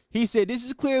 He said,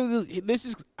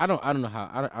 I don't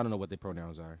know what their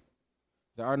pronouns are.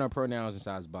 There are no pronouns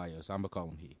inside his bio, so I'm gonna call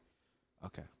him he.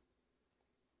 Okay.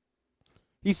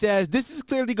 He says, this is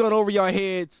clearly going over your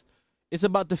heads. It's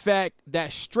about the fact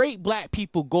that straight black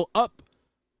people go up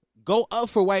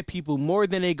for white people more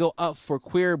than they go up for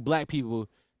queer black people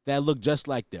that look just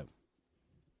like them.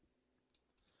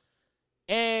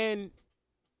 And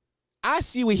I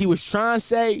see what he was trying to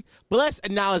say, but let's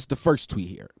acknowledge the first tweet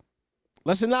here.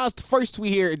 And then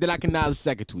I can acknowledge the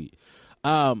second tweet.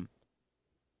 As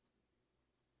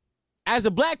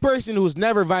a black person who's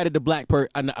never invited a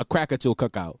cracker to a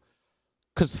cookout,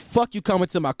 because fuck you coming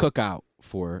to my cookout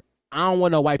for, I don't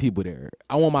want no white people there.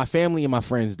 I want my family and my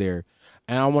friends there,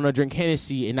 and I want to drink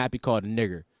Hennessy and not be called a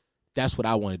nigger. That's what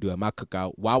I want to do at my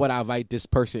cookout. Why would I invite this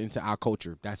person into our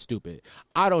culture? That's stupid.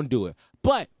 I don't do it.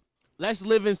 But let's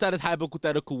live inside this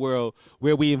hypothetical world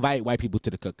where we invite white people to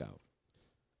the cookout.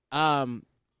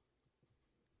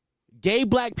 Gay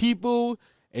black people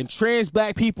and trans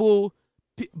black people,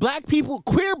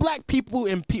 queer black people,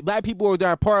 and black people that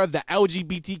are part of the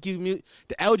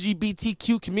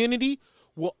LGBTQ community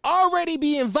will already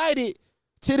be invited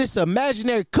to this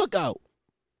imaginary cookout.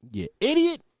 You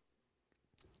idiot.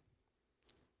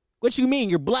 What you mean?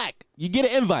 You're black. You get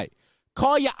an invite.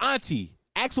 Call your auntie.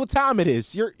 Ask what time it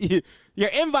is. Your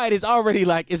invite is already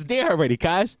it's there already,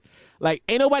 guys.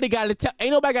 Ain't nobody got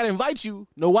to invite you.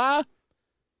 Know why?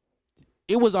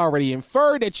 It was already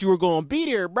inferred that you were going to be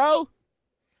there, bro.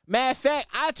 Matter of fact,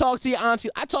 I talked to your auntie.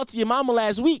 I talked to your mama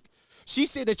last week. She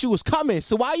said that you was coming.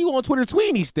 So why are you on Twitter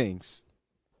tweeting these things?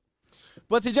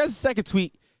 But to just a second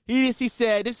tweet, he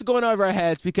said, this is going over our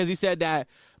heads because he said that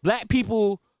black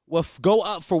people will go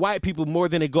up for white people more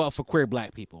than they go up for queer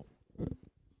black people.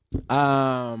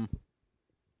 I'm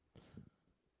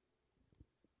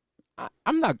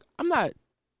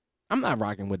not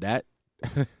rocking with that.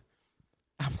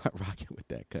 I'm not rocking with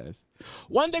that, cuz.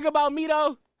 One thing about me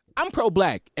though, I'm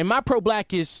pro-black, and my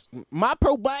pro-black is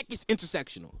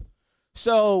intersectional.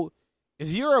 So if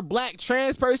you're a black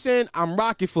trans person, I'm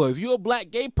rocking for you. If you're a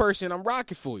black gay person, I'm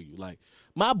rocking for you. Like,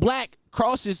 my black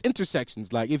crosses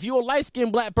intersections. Like, if you're a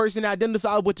light-skinned black person that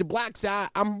identifies with your black side,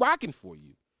 I'm rocking for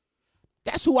you.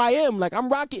 That's who I am. Like, I'm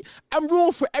rocking. I'm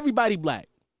rooting for everybody black.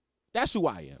 That's who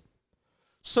I am.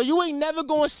 So you ain't never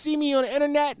gonna see me on the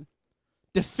internet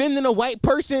defending a white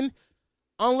person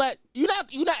unless you're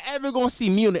not ever gonna see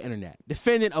me on the internet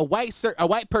defending a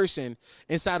white person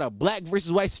inside a black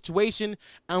versus white situation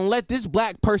unless this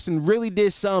black person really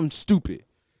did something stupid.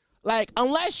 Like,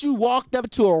 unless you walked up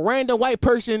to a random white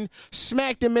person,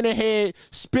 smacked them in the head,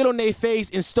 spit on their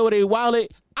face, and stole their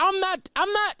wallet, I'm not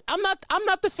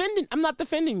defending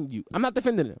you. I'm not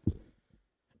defending them.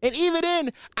 And even then,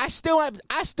 I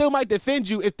still might defend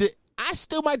you if they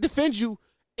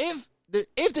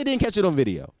didn't catch it on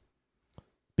video.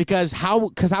 Because how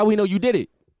we know you did it?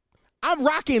 I'm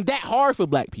rocking that hard for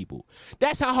black people.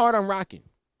 That's how hard I'm rocking.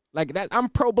 Like that, I'm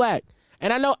pro-black.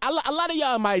 And I know a lot of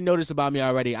y'all might notice about me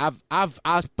already. I've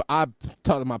talked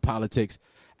about politics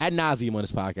ad nauseum on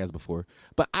this podcast before,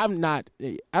 but I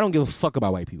don't give a fuck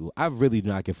about white people. I really do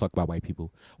not give a fuck about white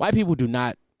people. White people do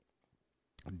not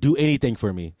do anything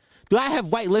for me. Do I have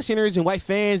white listeners and white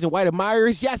fans and white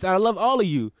admirers? Yes, I love all of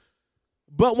you.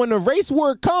 But when the race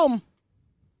war come,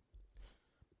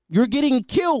 you're getting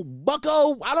killed,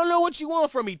 bucko. I don't know what you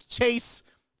want from me, Chase.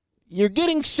 You're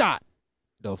getting shot.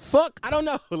 The fuck? I don't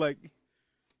know. Like,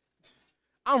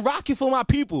 I'm rocking for my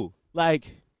people. Like,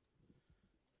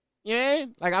 yeah,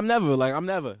 like I'm never.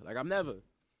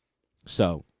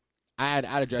 So, I'd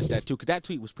address that too, because that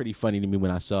tweet was pretty funny to me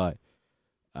when I saw it.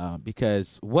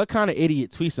 Because what kind of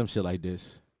idiot tweets some shit like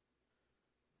this?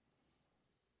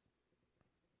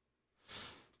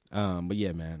 But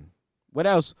yeah, man. What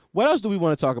else? What else do we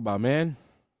want to talk about, man?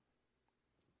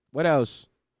 What else?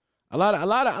 A lot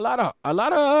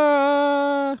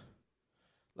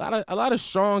of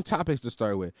strong topics to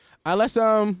start with. Let's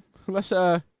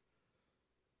another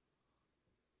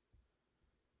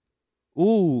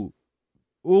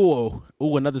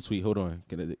tweet. Hold on.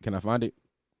 Can I find it?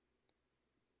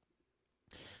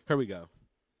 Here we go.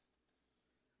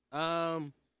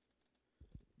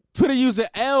 Twitter user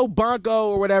L Bonko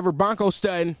or whatever, Bonko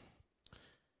Stutton.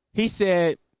 He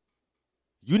said,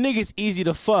 "You niggas easy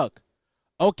to fuck.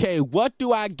 Okay, what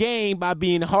do I gain by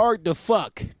being hard to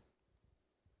fuck?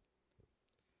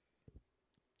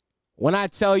 When I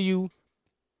tell you,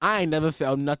 I ain't never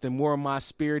felt nothing more in my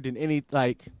spirit than any,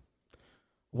 like,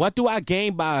 what do I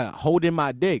gain by holding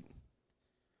my dick?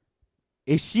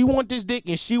 If she want this dick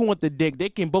and she want the dick, they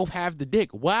can both have the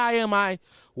dick. Why am I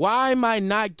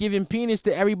not giving penis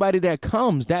to everybody that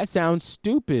comes? That sounds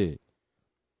stupid.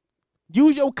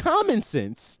 Use your common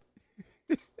sense."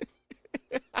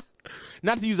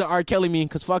 Not to use an R. Kelly meme,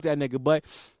 because fuck that nigga, but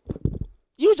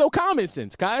use your common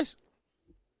sense, guys.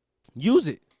 Use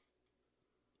it.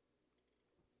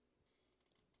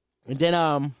 And then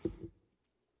I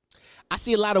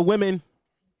see a lot of women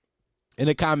in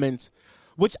the comments,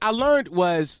 which I learned it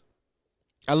was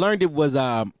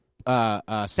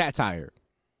satire.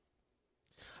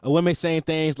 A women saying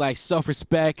things like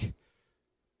self-respect,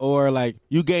 or like,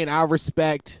 you gain our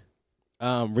respect,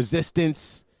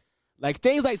 resistance, like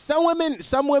things like some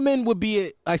women were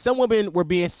being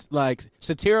like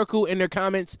satirical in their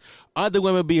comments. Other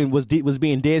women was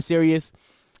being dead serious.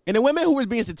 And the women who was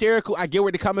being satirical, I get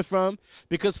where they're coming from,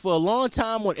 because for a long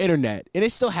time on internet, and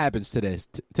it still happens to this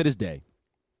day.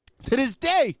 To this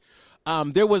day,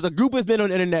 there was a group of men on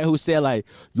the internet who said, like,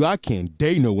 yo, I can't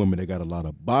date no woman that got a lot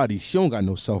of body. She don't got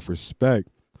no self-respect.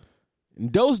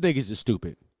 And those niggas are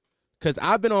stupid. Because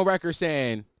I've been on record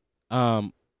saying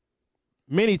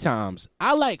many times,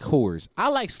 I like whores. I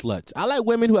like sluts. I like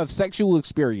women who have sexual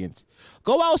experience.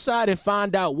 Go outside and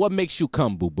find out what makes you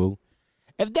come, boo-boo.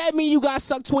 If that means you got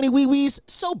sucked 20 wee-wees,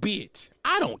 so be it.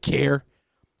 I don't care.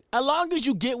 As long as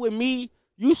you get with me,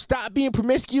 you stop being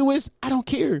promiscuous, I don't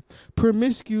care.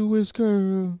 Promiscuous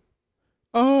girl,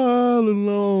 all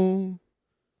alone.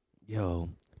 Yo,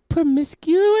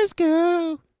 promiscuous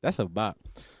girl. That's a bop.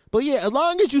 But yeah, as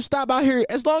long as you stop out here,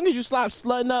 as long as you stop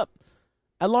slutting up,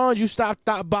 as long as you stop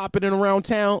bopping in around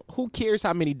town, who cares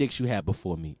how many dicks you had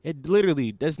before me? It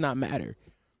literally does not matter.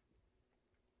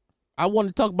 I want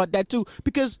to talk about that too,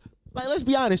 because, like, let's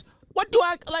be honest. What do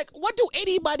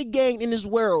anybody gain in this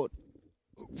world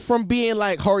from being,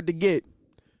 like, hard to get?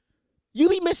 You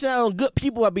be missing out on good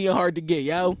people by being hard to get,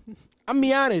 yo. I'm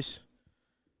be honest.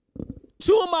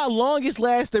 2 of my longest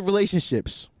lasting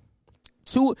relationships.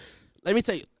 Let me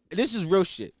tell you, this is real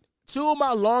shit. Two of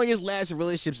my longest lasting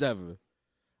relationships ever,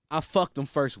 I fucked them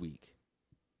first week.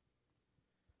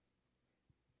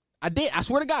 I did. I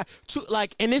swear to God.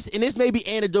 And this may be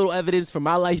anecdotal evidence for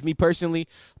my life, me personally,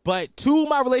 but two of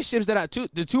my relationships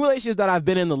the two relationships that I've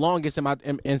been in the longest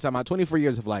inside my 24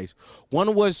 years of life.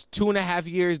 One was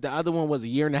 2.5 years. The other one was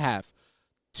 1.5 years.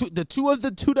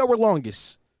 The two that were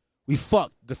longest, we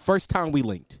fucked the first time we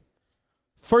linked.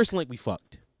 First link we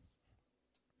fucked.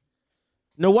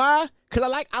 Know why?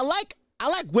 Because I like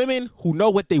women who know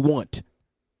what they want.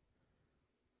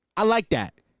 I like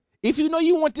that. If you know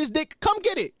you want this dick, come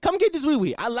get it. Come get this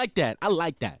wee-wee. I like that.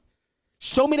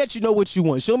 Show me that you know what you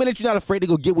want. Show me that you're not afraid to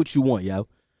go get what you want, yo.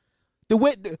 The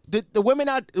women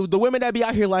that be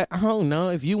out here like, I don't know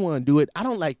if you want to do it. I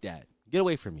don't like that. Get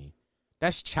away from me.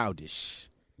 That's childish.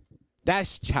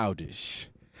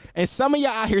 And some of y'all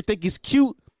out here think it's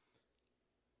cute.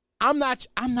 I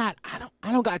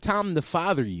don't got time to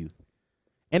father you.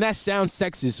 And that sounds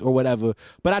sexist or whatever,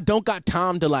 but I don't got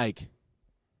time to like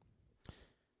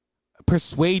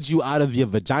persuade you out of your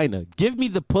vagina. Give me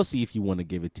the pussy if you want to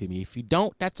give it to me. If you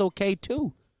don't, that's okay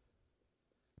too.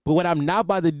 But what I'm not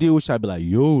about to do is I'd be like,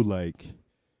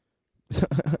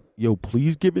 yo,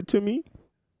 please give it to me.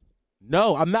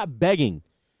 No, I'm not begging.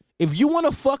 If you want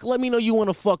to fuck, let me know you want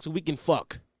to fuck so we can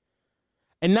fuck.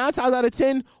 And 9 times out of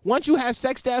 10, once you have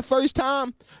sex that first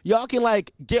time, y'all can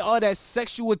like get all that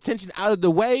sexual attention out of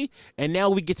the way, and now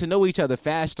we get to know each other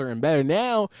faster and better.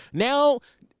 Now,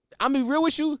 I'm be real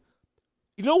with you.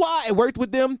 You know why it worked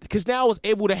with them? Because now I was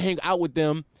able to hang out with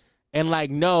them and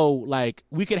like know like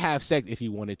we could have sex if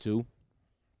you wanted to.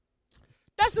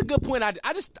 That's a good point. I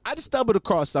just stumbled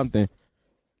across something.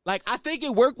 Like I think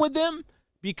it worked with them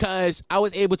because I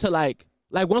was able to like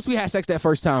once we had sex that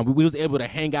first time, we was able to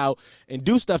hang out and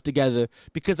do stuff together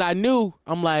because I knew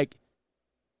I'm like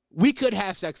we could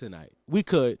have sex tonight. We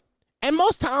could. And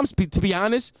most times, to be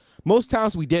honest, most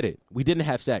times we did it. We didn't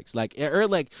have sex. Like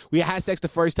we had sex the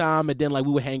first time, and then like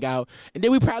we would hang out, and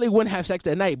then we probably wouldn't have sex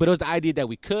that night. But it was the idea that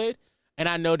we could, and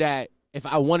I know that if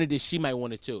I wanted it, she might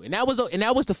want it too. And that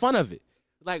was the fun of it.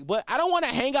 Like, but I don't want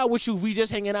to hang out with you if we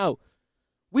just hanging out.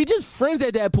 We just friends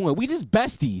at that point. We just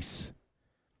besties.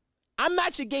 I'm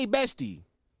not your gay bestie.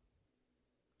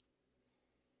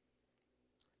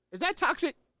 Is that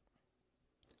toxic?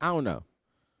 I don't know.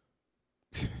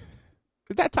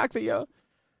 Is that toxic, yo?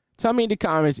 Tell me in the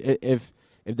comments if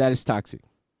that is toxic.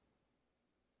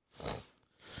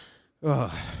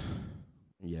 Oh,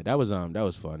 yeah, that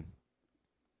was fun.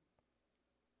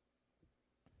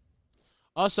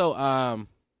 Also,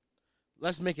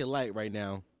 let's make it light right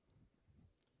now.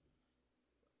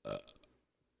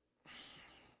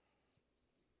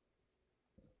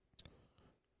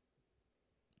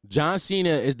 John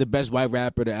Cena is the best white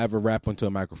rapper to ever rap onto a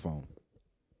microphone.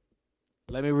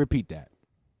 Let me repeat that.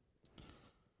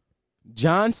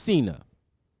 John Cena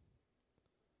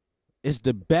is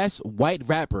the best white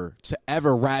rapper to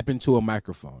ever rap into a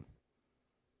microphone.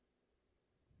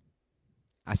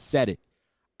 I said it.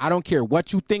 I don't care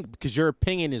what you think because your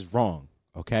opinion is wrong,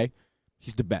 okay?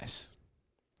 He's the best.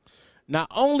 Not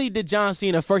only did John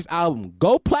Cena's first album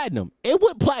go platinum, it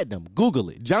went platinum. Google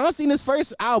it. John Cena's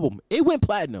first album, it went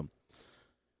platinum.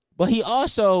 But he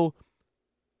also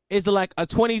is like a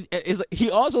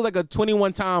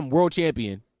 21-time world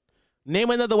champion.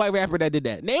 Name another white rapper that did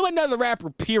that. Name another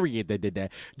rapper, period, that did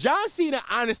that. John Cena,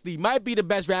 honestly, might be the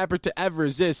best rapper to ever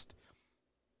exist.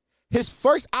 His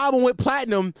first album went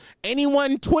platinum, and he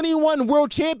won 21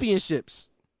 world championships.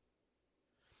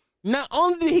 Not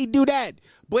only did he do that,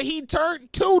 but he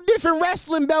turned 2 different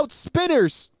wrestling belts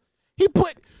spinners. He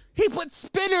put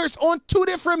spinners on 2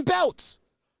 different belts.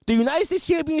 The United States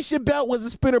Championship belt was a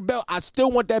spinner belt. I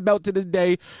still want that belt to this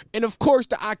day. And, of course,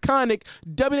 the iconic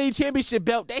WWE Championship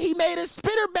belt that he made a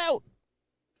spinner belt.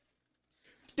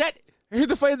 Here's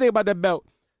the funny thing about that belt.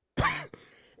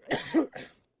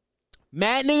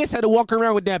 Mad niggas had to walk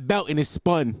around with that belt and it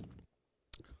spun.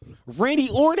 Randy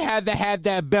Orton had to have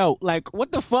that belt. Like,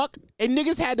 what the fuck? And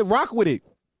niggas had to rock with it.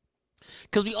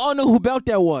 Because we all know who belt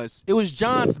that was. It was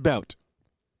John's belt.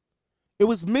 It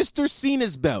was Mr.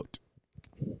 Cena's belt.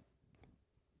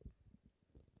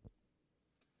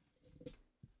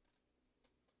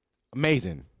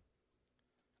 Amazing.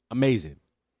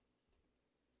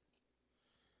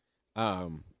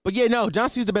 But yeah, no, John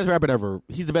Cena's the best rapper ever.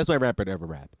 He's the best white rapper to ever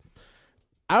rap.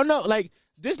 I don't know, like,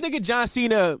 this nigga John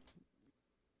Cena,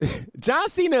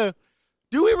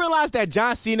 do we realize that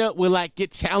John Cena will, like,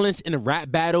 get challenged in the rap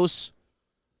battles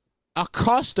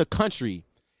across the country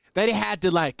that he had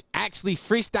to, like, actually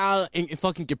freestyle and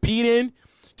fucking compete in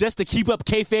just to keep up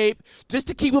kayfabe, just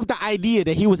to keep up the idea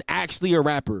that he was actually a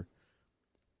rapper?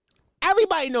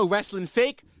 everybody know wrestling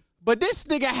fake, but this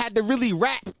nigga had to really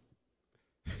rap.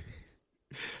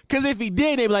 Because if he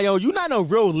did, they'd be like, yo, you not no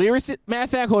real lyricist. Matter of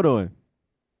fact, hold on.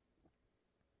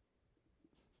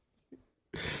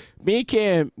 Me and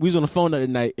Cam, we was on the phone the other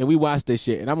night, and we watched this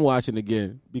shit, and I'm watching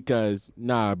again because,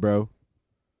 nah, bro.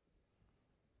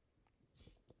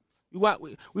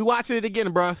 We watching it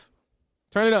again, bruv.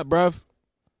 Turn it up, bruv.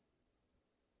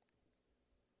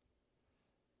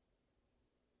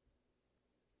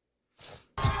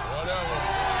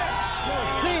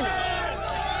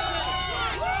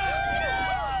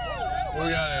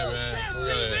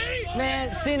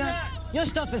 Man, Cena, your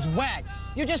stuff is whack.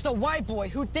 You're just a white boy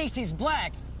who thinks he's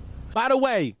black. By the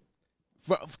way,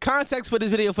 for context for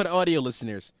this video for the audio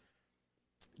listeners,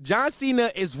 John Cena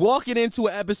is walking into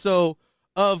an episode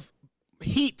of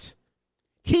Heat.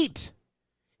 Heat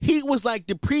was like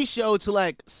the pre-show to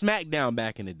like SmackDown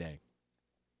back in the day.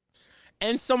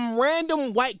 And some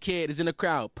random white kid is in the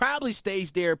crowd. Probably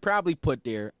staged there, probably put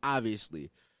there, obviously.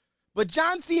 But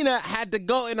John Cena had to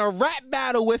go in a rap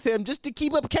battle with him just to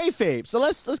keep up kayfabe. So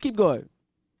let's keep going.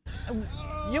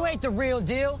 You ain't the real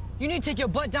deal. You need to take your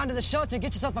butt down to the shelter and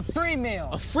get yourself a free meal.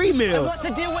 A free meal? And what's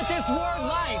the deal with this word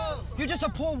life? You're just a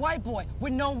poor white boy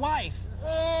with no wife.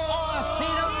 Oh,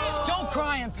 Cena, don't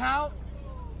cry and pout.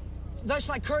 Just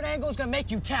like Kurt Angle's gonna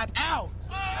make you tap out.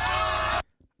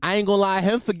 I ain't gonna lie,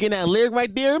 him forgetting that lyric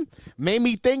right there made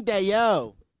me think that,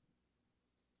 yo,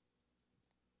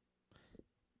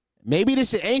 maybe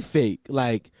this shit ain't fake.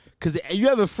 Like, cause you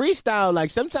have a freestyle, like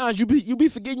sometimes you be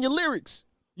forgetting your lyrics.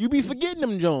 You be forgetting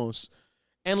them Jones.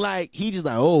 And like, he just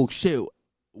like, oh shit,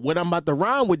 what I'm about to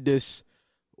rhyme with this?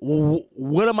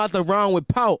 What I'm about to rhyme with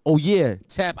pout? Oh yeah,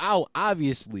 tap out,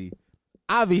 obviously.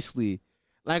 Obviously.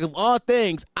 Like of all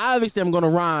things, obviously I'm gonna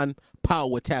rhyme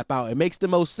pout with tap out. It makes the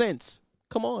most sense.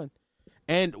 Come on.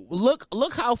 And look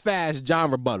how fast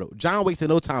John rebuttal. John wasted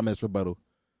no time in this rebuttal.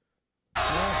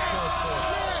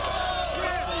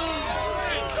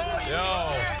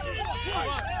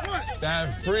 That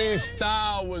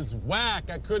freestyle was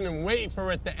whack. I couldn't wait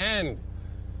for it to end.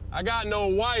 I got no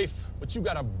wife, but you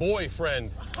got a boyfriend.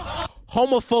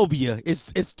 Homophobia.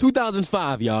 It's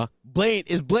 2005, y'all.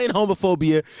 It's blatant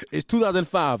homophobia. It's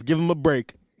 2005. Give him a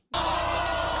break. What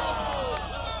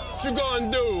you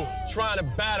gonna do? Trying to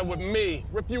battle with me.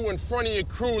 Rip you in front of your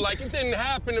crew like it didn't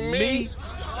happen to me.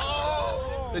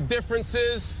 The difference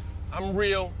is, I'm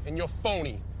real and you're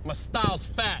phony. My style's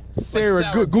fat. Sarah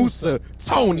Gusa,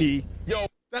 Tony. Yo,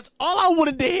 that's all I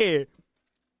wanted to hear.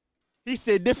 He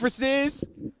said, difference is,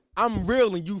 I'm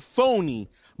real and you phony.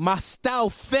 My style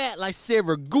fat like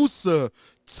Sarah Gusa,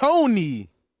 Tony.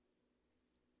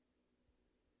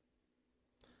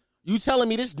 You telling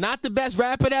me this not the best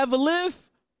rapper to ever live?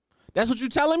 That's what you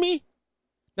telling me?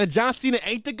 That John Cena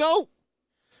ain't the GOAT?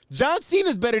 John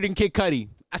Cena's better than Kid Cudi.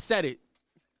 I said it.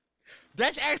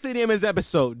 That's actually the name of his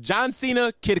episode. John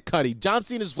Cena, Kid Cudi. John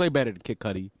Cena's way better than Kid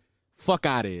Cudi. Fuck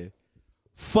out of here.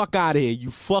 Fuck out of here,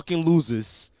 you fucking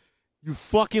losers. You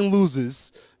fucking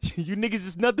losers. You niggas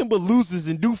is nothing but losers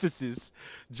and doofuses.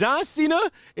 John Cena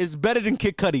is better than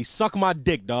Kid Cudi. Suck my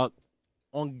dick, dog.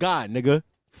 On God, nigga.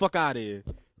 Fuck out of here.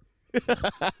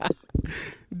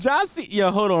 John Cena,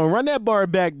 yo, hold on. Run that bar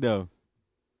back, though.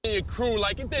 Your crew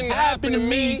like it didn't happen to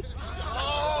me.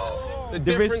 The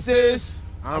difference is,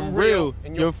 I'm real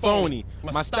and you're phony.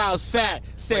 My style's fat.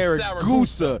 Sarah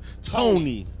Gusa,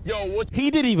 Tony. Yo, what?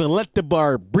 He didn't even let the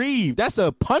bar breathe. That's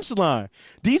a punchline.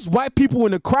 These white people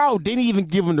in the crowd didn't even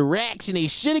give him the reaction they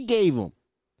should have gave him.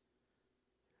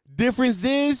 Difference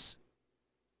is,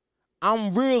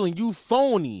 I'm real and you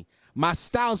phony. My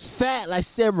style's fat like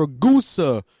Sarah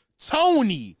Gusa,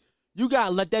 Tony. You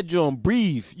gotta let that joint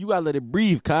breathe. You gotta let it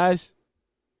breathe, guys.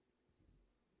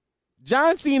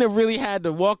 John Cena really had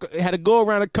to go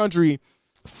around the country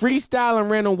freestyling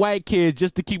random white kids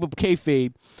just to keep up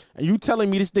kayfabe. And you telling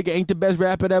me this nigga ain't the best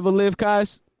rapper to ever live,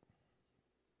 guys?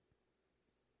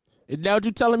 Is that what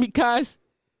you telling me, guys?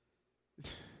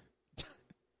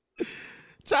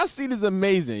 John Cena's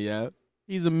amazing, yeah.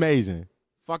 He's amazing.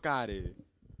 Fuck out of here.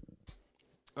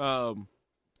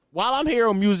 While I'm here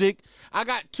on music, I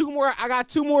got two more hot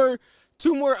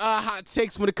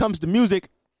takes when it comes to music.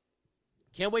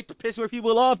 Can't wait to piss more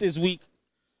people off this week.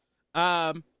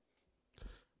 Bryson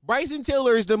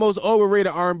Tiller is the most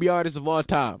overrated R&B artist of all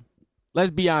time.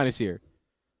 Let's be honest here.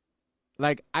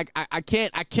 Like I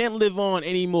can't live on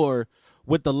anymore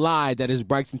with the lie that is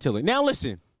Bryson Tiller. Now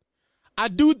listen, I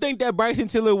do think that Bryson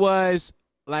Tiller was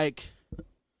like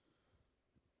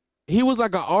he was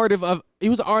an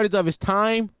artist of his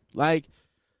time. Like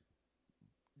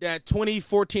that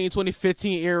 2014,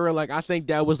 2015 era, like I think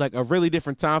that was like a really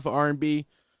different time for R&B.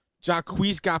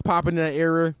 Jacquees got popping in that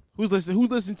era. Who's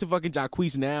listening to fucking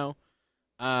Jacquees now?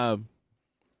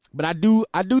 But I do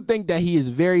think that he is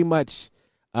very much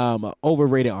an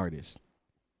overrated artist.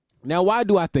 Now, why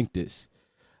do I think this?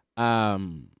 Have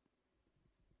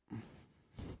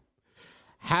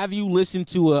you listened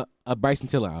to a Bryson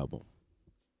Tiller album?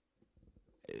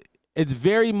 It's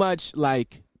very much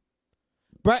like,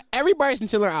 but every Bryson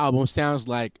Tiller album sounds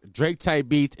like Drake type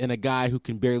beats and a guy who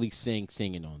can barely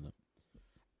singing on them.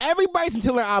 Every Bryson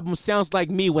Tiller album sounds like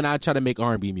me when I try to make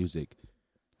R&B music.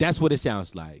 That's what it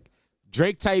sounds like.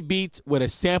 Drake type beats with a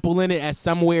sample in it at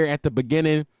somewhere at the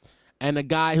beginning, and a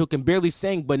guy who can barely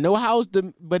sing but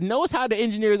knows how to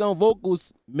engineer his own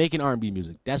vocals making R&B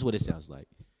music. That's what it sounds like.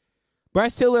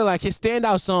 Bryce Tiller, like, his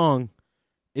standout song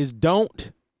is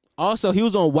Don't. Also, he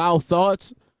was on Wild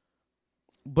Thoughts.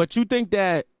 But you think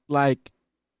that, like,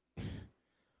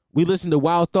 we listen to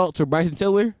Wild Thoughts for Bryson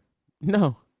Tiller?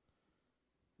 No.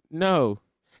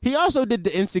 He also did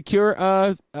the Insecure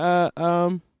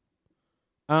theme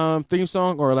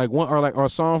song or a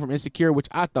song from Insecure, which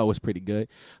I thought was pretty good.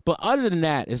 But other than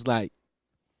that, it's like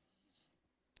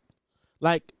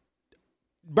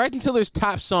Bryson Tiller's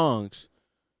top songs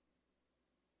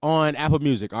on Apple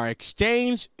Music are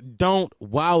Exchange, Don't,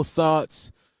 Wild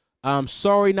Thoughts,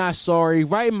 Sorry Not Sorry,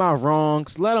 Right My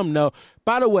Wrongs, Let Them Know.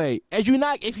 By the way, if you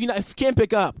can't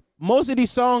pick up, most of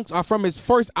these songs are from his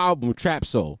first album, Trap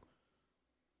Soul.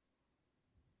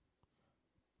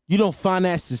 You don't find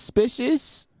that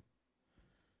suspicious?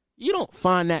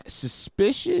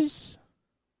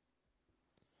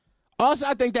 Also,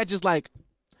 I think that just like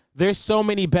there's so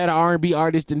many better R&B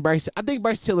artists than Bryce. I think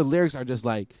Bryce Tiller's lyrics are just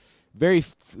like very,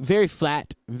 very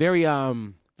flat, very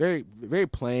very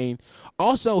plain.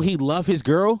 Also, he love his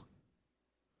girl.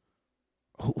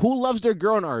 Who loves their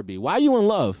girl in R&B? Why are you in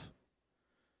love?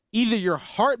 Either you're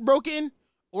heartbroken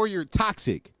or you're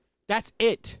toxic. That's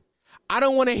it. I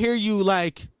don't want to hear you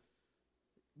like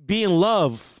be in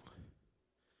love.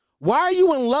 Why are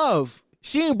you in love?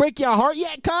 She ain't break your heart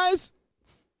yet, cuz?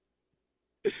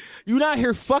 You not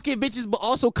here fucking bitches, but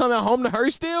also coming home to her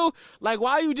still? Like,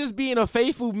 why are you just being a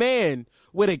faithful man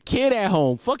with a kid at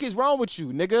home? Fuck is wrong with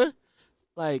you, nigga?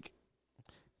 Like,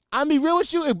 I mean, real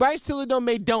with you, if Bryce Tiller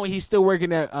don't, he's still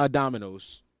working at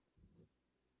Domino's.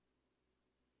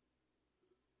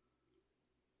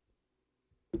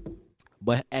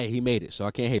 But, hey, he made it, so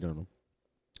I can't hate on him.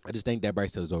 I just think that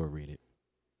Bryce Tiller's overrated.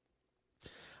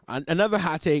 Another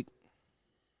hot take.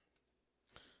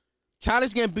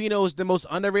 Childish Gambino is the most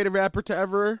underrated rapper to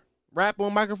ever rap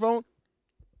on microphone.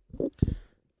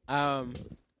 And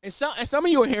some of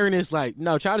you are hearing this like,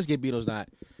 no, Childish Gambino's not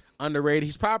underrated.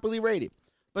 He's properly rated.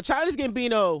 But Childish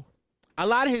Gambino, a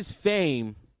lot of his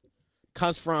fame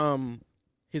comes from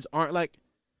his art. Like,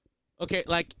 okay,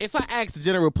 like if I ask the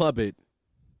general public,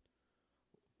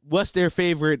 what's their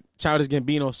favorite Childish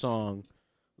Gambino song?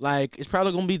 Like, it's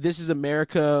probably going to be This Is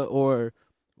America, or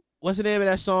what's the name of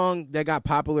that song that got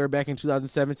popular back in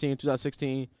 2017,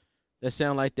 2016? That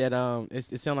sound like that,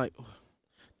 it sound like...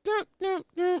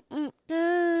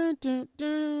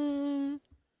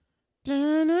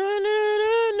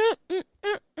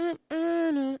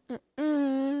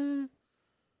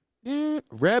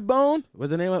 Redbone? What's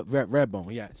the name of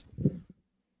Redbone? Yes.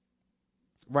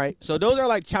 Right, so those are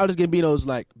like Childish Gambino's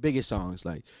like biggest songs.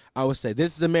 Like I would say,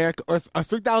 This Is America or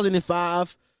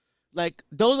 3005. Like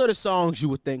those are the songs you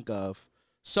would think of.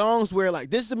 Songs where like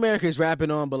This Is America is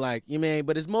rapping on, but like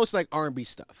but it's most like R&B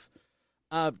stuff.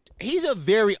 He's a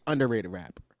very underrated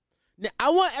rapper. Now I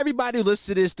want everybody who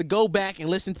listens to this to go back and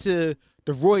listen to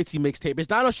the Royalty mixtape. It's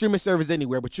not on streaming service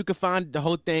anywhere, but you can find the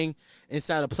whole thing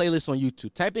inside a playlist on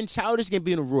YouTube. Type in Childish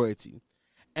Gambino Royalty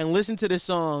and listen to this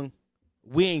song,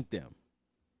 We Ain't Them.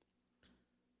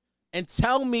 And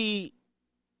tell me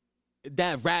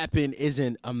that rapping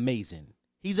isn't amazing.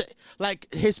 Like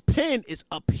his pen is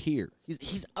up here.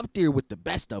 He's up there with the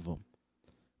best of them.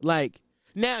 Like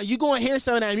now you gonna hear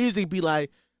some of that music be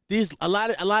like a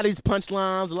lot of these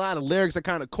punchlines, a lot of lyrics are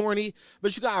kind of corny,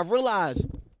 but you gotta realize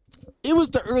it was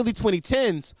the early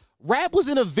 2010s. Rap was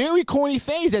in a very corny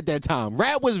phase at that time.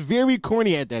 Rap was very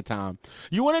corny at that time.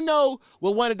 You want to know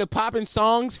what one of the popping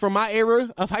songs from my era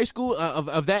of high school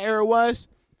of that era was?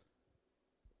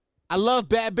 I love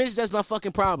bad bitches, that's my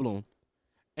fucking problem.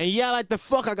 And yeah, like the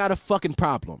fuck, I got a fucking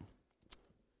problem.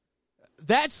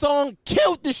 That song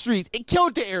killed the streets. It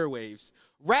killed the airwaves.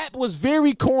 Rap was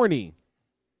very corny.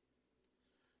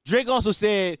 Drake also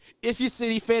said, if your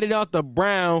city faded out the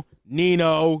brown,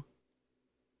 Nino.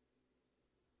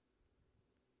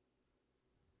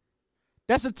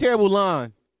 That's a terrible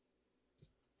line.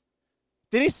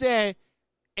 Then he said,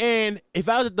 and if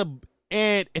I was at the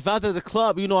And if I was at the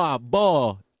club, you know, I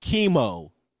ball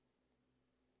chemo.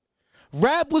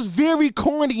 Rap was very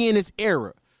corny in its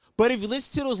era. But if you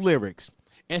listen to those lyrics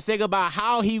and think about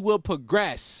how he will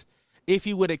progress if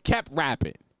he would have kept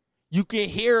rapping, you can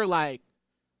hear like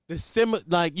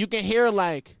you can hear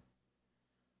like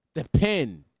the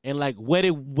pen and like what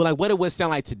it would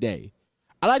sound like today.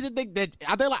 I like to think that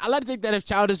if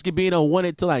Childish Gambino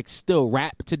wanted to like still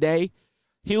rap today,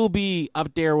 he'll be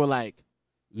up there with like,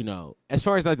 you know, as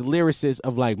far as like the lyricists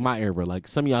of like my era. Like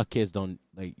some of y'all kids don't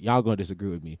like, y'all gonna disagree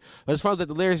with me. But as far as like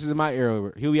the lyricists in my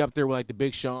era, he'll be up there with like the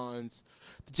Big Sean's,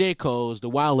 the J. Cole's, the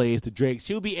Wale's, the Drake's.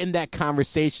 He'll be in that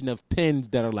conversation of pens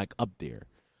that are like up there.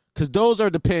 Cause those are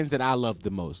the pens that I love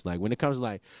the most. Like when it comes to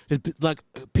like just like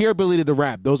pure ability to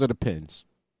rap, those are the pens.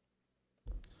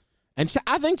 And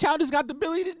I think Childish got the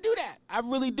ability to do that. I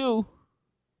really do.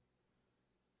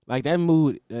 Like that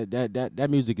mood, that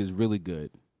music is really good.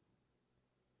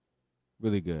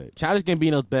 Really good. Childish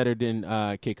Gambino's better than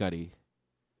Kid Cudi.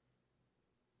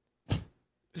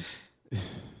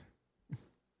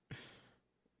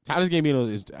 Childish Gambino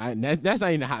is that's not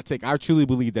even a hot take. I truly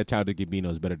believe that Childish Gambino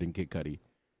is better than Kid Cudi.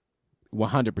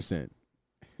 100%.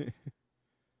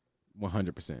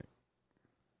 100%.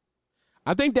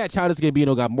 I think that Childish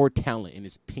Gambino got more talent in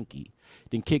his pinky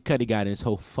than Kid Cudi got in his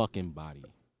whole fucking body.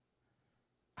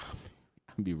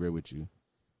 I'll be real with you.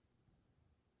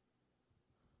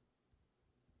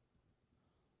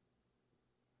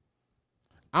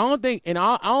 I don't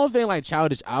think like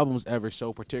Childish albums ever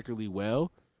show particularly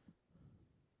well.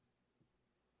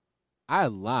 I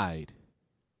lied.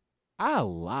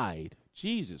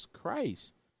 Jesus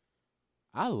Christ.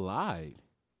 I lied.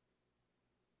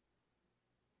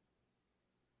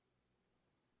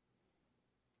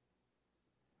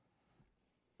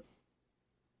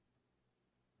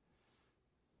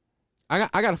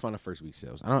 I gotta find the first week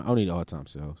sales. I don't need all time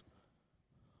sales.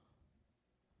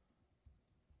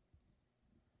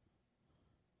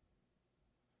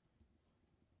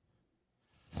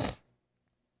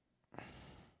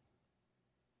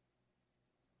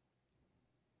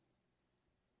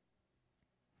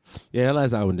 Yeah, that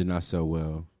last album did not sell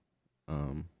well.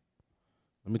 Let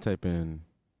me type in.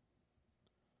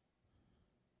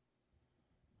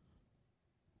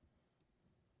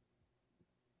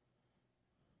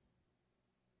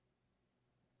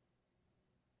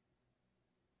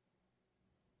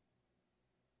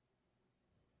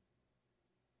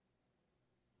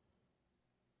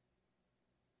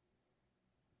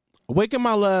 Awaken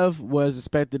My Love was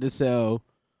expected to sell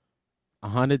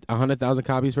 100,000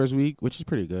 copies first week, which is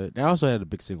pretty good. They also had a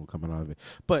big single coming out of it.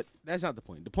 But that's not the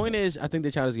point. The point is, I think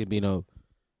that Childish Gambino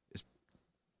is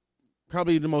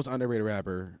probably the most underrated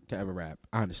rapper to ever rap,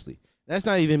 honestly. That's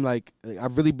not even like, I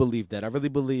really believe that. I really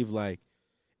believe like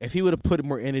if he would have put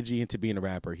more energy into being a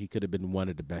rapper, he could have been one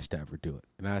of the best to ever do it.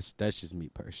 And that's just me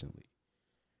personally.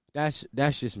 That's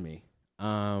just me.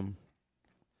 I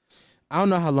don't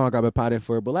know how long I've been potting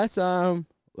for, but let's do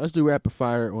rapid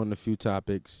fire on a few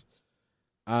topics.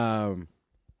 Only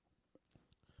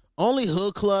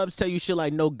hood clubs tell you shit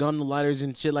like no gun lighters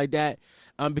and shit like that.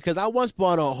 Because I once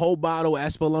bought a whole bottle of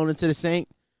Espolòn to the Saint.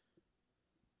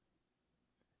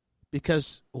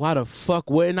 Because why the fuck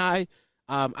wouldn't I?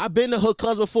 I've been to hood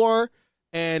clubs before,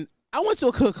 and I went to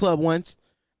a hood club once,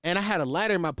 and I had a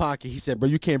lighter in my pocket. He said, "Bro,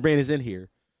 you can't bring this in here."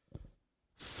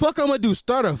 Fuck, I'm gonna do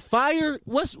start a fire?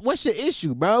 What's your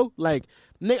issue, bro? Like,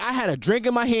 nigga, I had a drink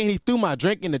in my hand. He threw my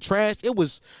drink in the trash. It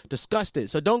was disgusting.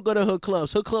 So don't go to hood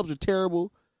clubs. Hood clubs are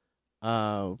terrible.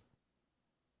 To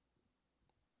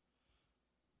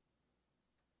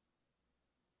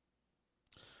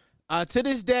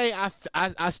this day,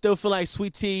 I still feel like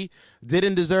Sweet Tea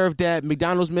didn't deserve that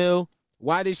McDonald's meal.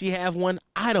 Why did she have one?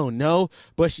 I don't know,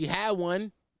 but she had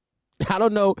one. I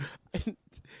don't know.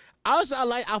 Also, I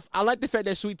like the fact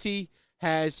that Sweet Tea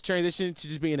has transitioned to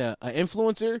just being an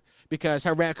influencer because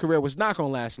her rap career was not gonna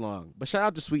last long. But shout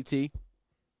out to Sweet Tea.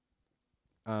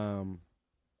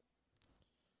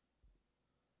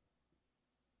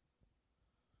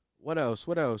 What else?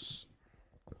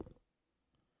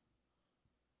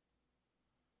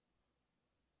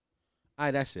 All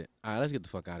right, that's it. All right, let's get the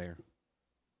fuck out of here.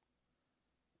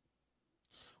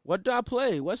 What do I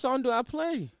play? What song do I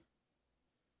play?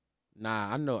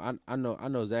 Nah, I know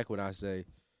exactly what I say.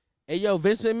 Hey, yo,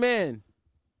 Vince McMahon.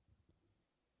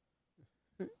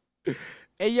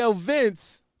 Hey, yo,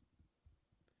 Vince.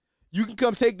 You can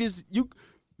come take this. You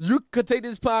could take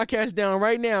this podcast down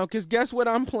right now, because guess what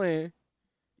I'm playing?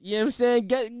 You know what I'm saying?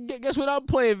 Guess what I'm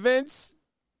playing, Vince?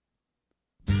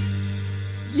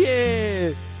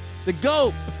 Yeah. The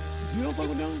GOAT. You don't fuck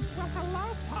with them? Well,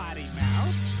 hello, Potty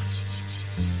Mouth.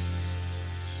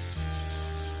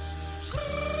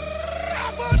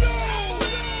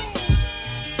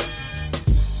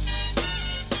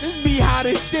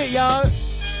 shit, y'all.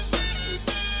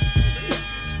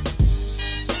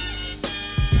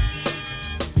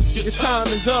 Your time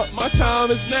is up, my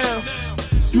time is now.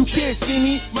 You can't see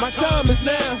me, my time is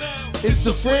now. It's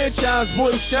the franchise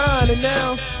boy shining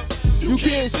now. You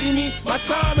can't see me, my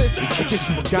time is now. In case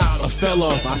you forgot or fell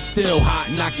off, I still hot,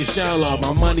 knock your shell off.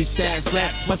 My money stacked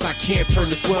flat, plus I can't turn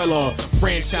the swell off.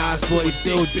 Franchise boy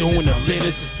still doing the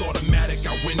business. It's automatic,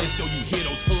 I win it, so you hear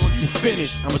those horns. You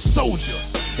finished, I'm a soldier.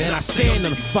 And I stand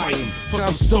and fighting. Cause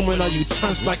I'm storming on you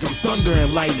chunks like it's thunder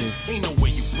and lightning. Ain't no way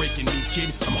you breaking me, kid.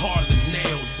 I'm harder than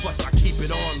nails. Plus I keep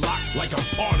it on lock like I'm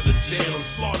part of the jail. I'm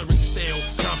slaughtering stale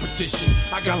competition.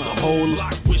 I got the whole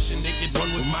lot wishing they could run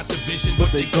with my division,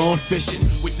 but they gone fishing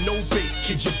with no bait.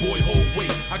 Kid, your boy hold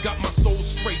weight. I got my soul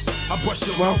straight. I brush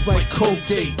your mouth like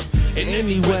Colgate. In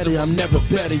any weather, I'm never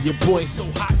better. Your boy So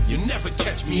hot, you never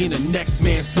catch me in in the the next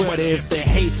man's sweater. If they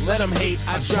hate, let them hate.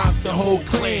 I drop the whole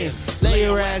clan. Lay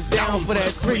your ass down for that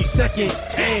 3-second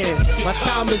tan. My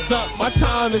time is up, my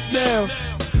time is now.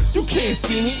 You can't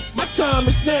see me, my time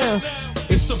is now.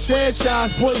 It's the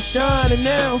franchise boy shining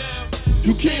now.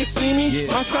 You can't see me,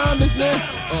 my time is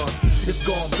now. It's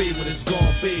gon' be what it's gon'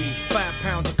 be. 5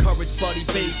 pounds of courage, bloody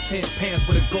base, 10 pants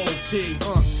with a gold tee.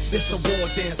 It's a war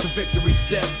dance, a victory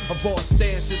step. A raw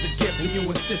stance is a gift, and you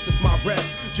insist it's my rep.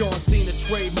 John Cena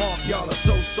trademark, y'all are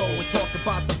so-so. And talk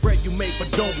about the bread you make,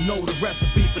 but don't know the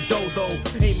recipe for dodo.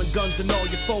 Aiming guns in all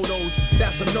your photos,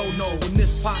 that's a no-no. When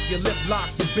this pop, your lip lock,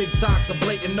 your big talks a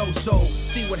blatant no-so.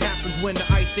 See what happens when the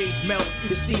ice age melt.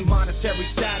 You see monetary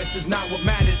status is not what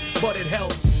matters, but it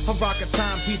helps. I rock a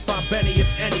timepiece by Benny, if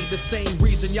any. The same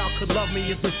reason y'all could love me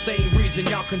is the same reason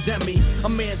y'all condemn me. A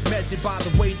man's measured by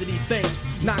the way that he thinks,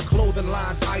 not clothing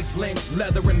lines, ice links,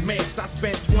 leather and minks. I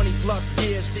spent 20 plus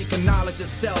years seeking knowledge of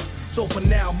self. So for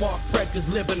now, Mark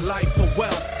Predka's living life for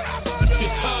wealth. Your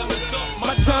time is up,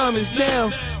 My time is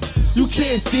now. You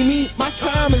can't see me, my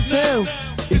time is now.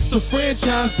 It's the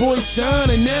franchise boy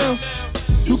shining now.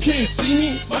 You can't see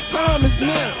me, my time is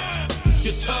now.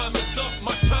 Your time is up,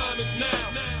 my time is now.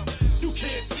 You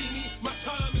can't see me, my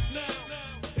time is now.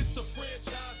 It's the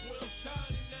franchise boy, I'm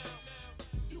shining now.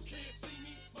 You can't see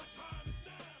me, my time is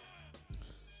now.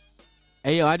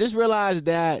 Hey yo, I just realized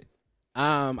that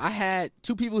I had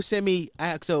 2 people send me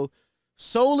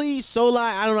Soli,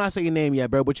 I don't know how to say your name yet,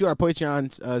 bro, but you are a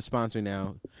Patreon sponsor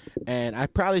now. And I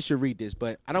probably should read this,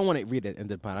 but I don't want to read it in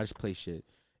the pod. I just play shit.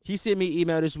 He sent me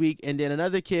email this week, and then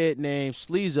another kid named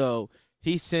Sleezo,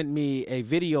 he sent me a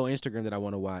video on Instagram that I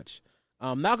want to watch.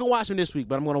 I'm not going to watch him this week,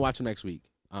 but I'm going to watch him next week.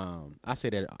 I say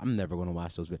that I'm never going to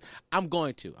watch those videos. I'm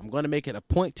going to make it a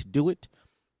point to do it.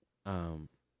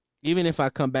 Even if I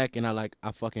come back and I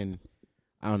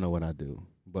don't know what I do,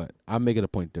 but I'll make it a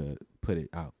point to put it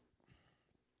out.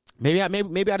 Maybe I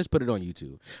just put it on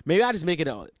YouTube. Maybe I just make it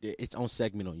its own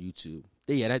segment on YouTube.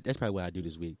 Yeah, that's probably what I do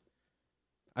this week.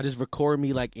 I just record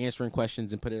me like answering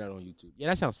questions and put it out on YouTube. Yeah,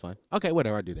 that sounds fun. Okay,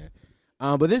 whatever, I'll do that.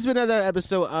 But this has been another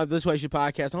episode of This Why You Should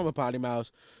Podcast, home of Potty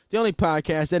Mouse, the only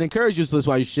podcast that encourages you to listen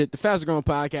while you shit, the fastest growing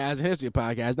podcast, and history of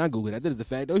podcast. Not Google that. That is the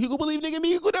fact. Oh, you can believe nigga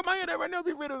me. You go down my head right now.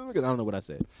 Be rid of them because I don't know what I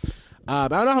said.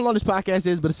 But I don't know how long this podcast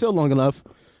is, but it's still long enough.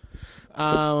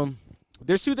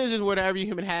 There's 2 things where every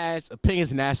human has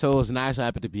opinions and assholes, and I also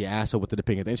happen to be an asshole with an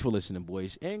opinion. Thanks for listening,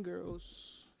 boys and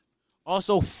girls.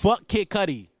 Also, fuck Kid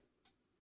Cudi.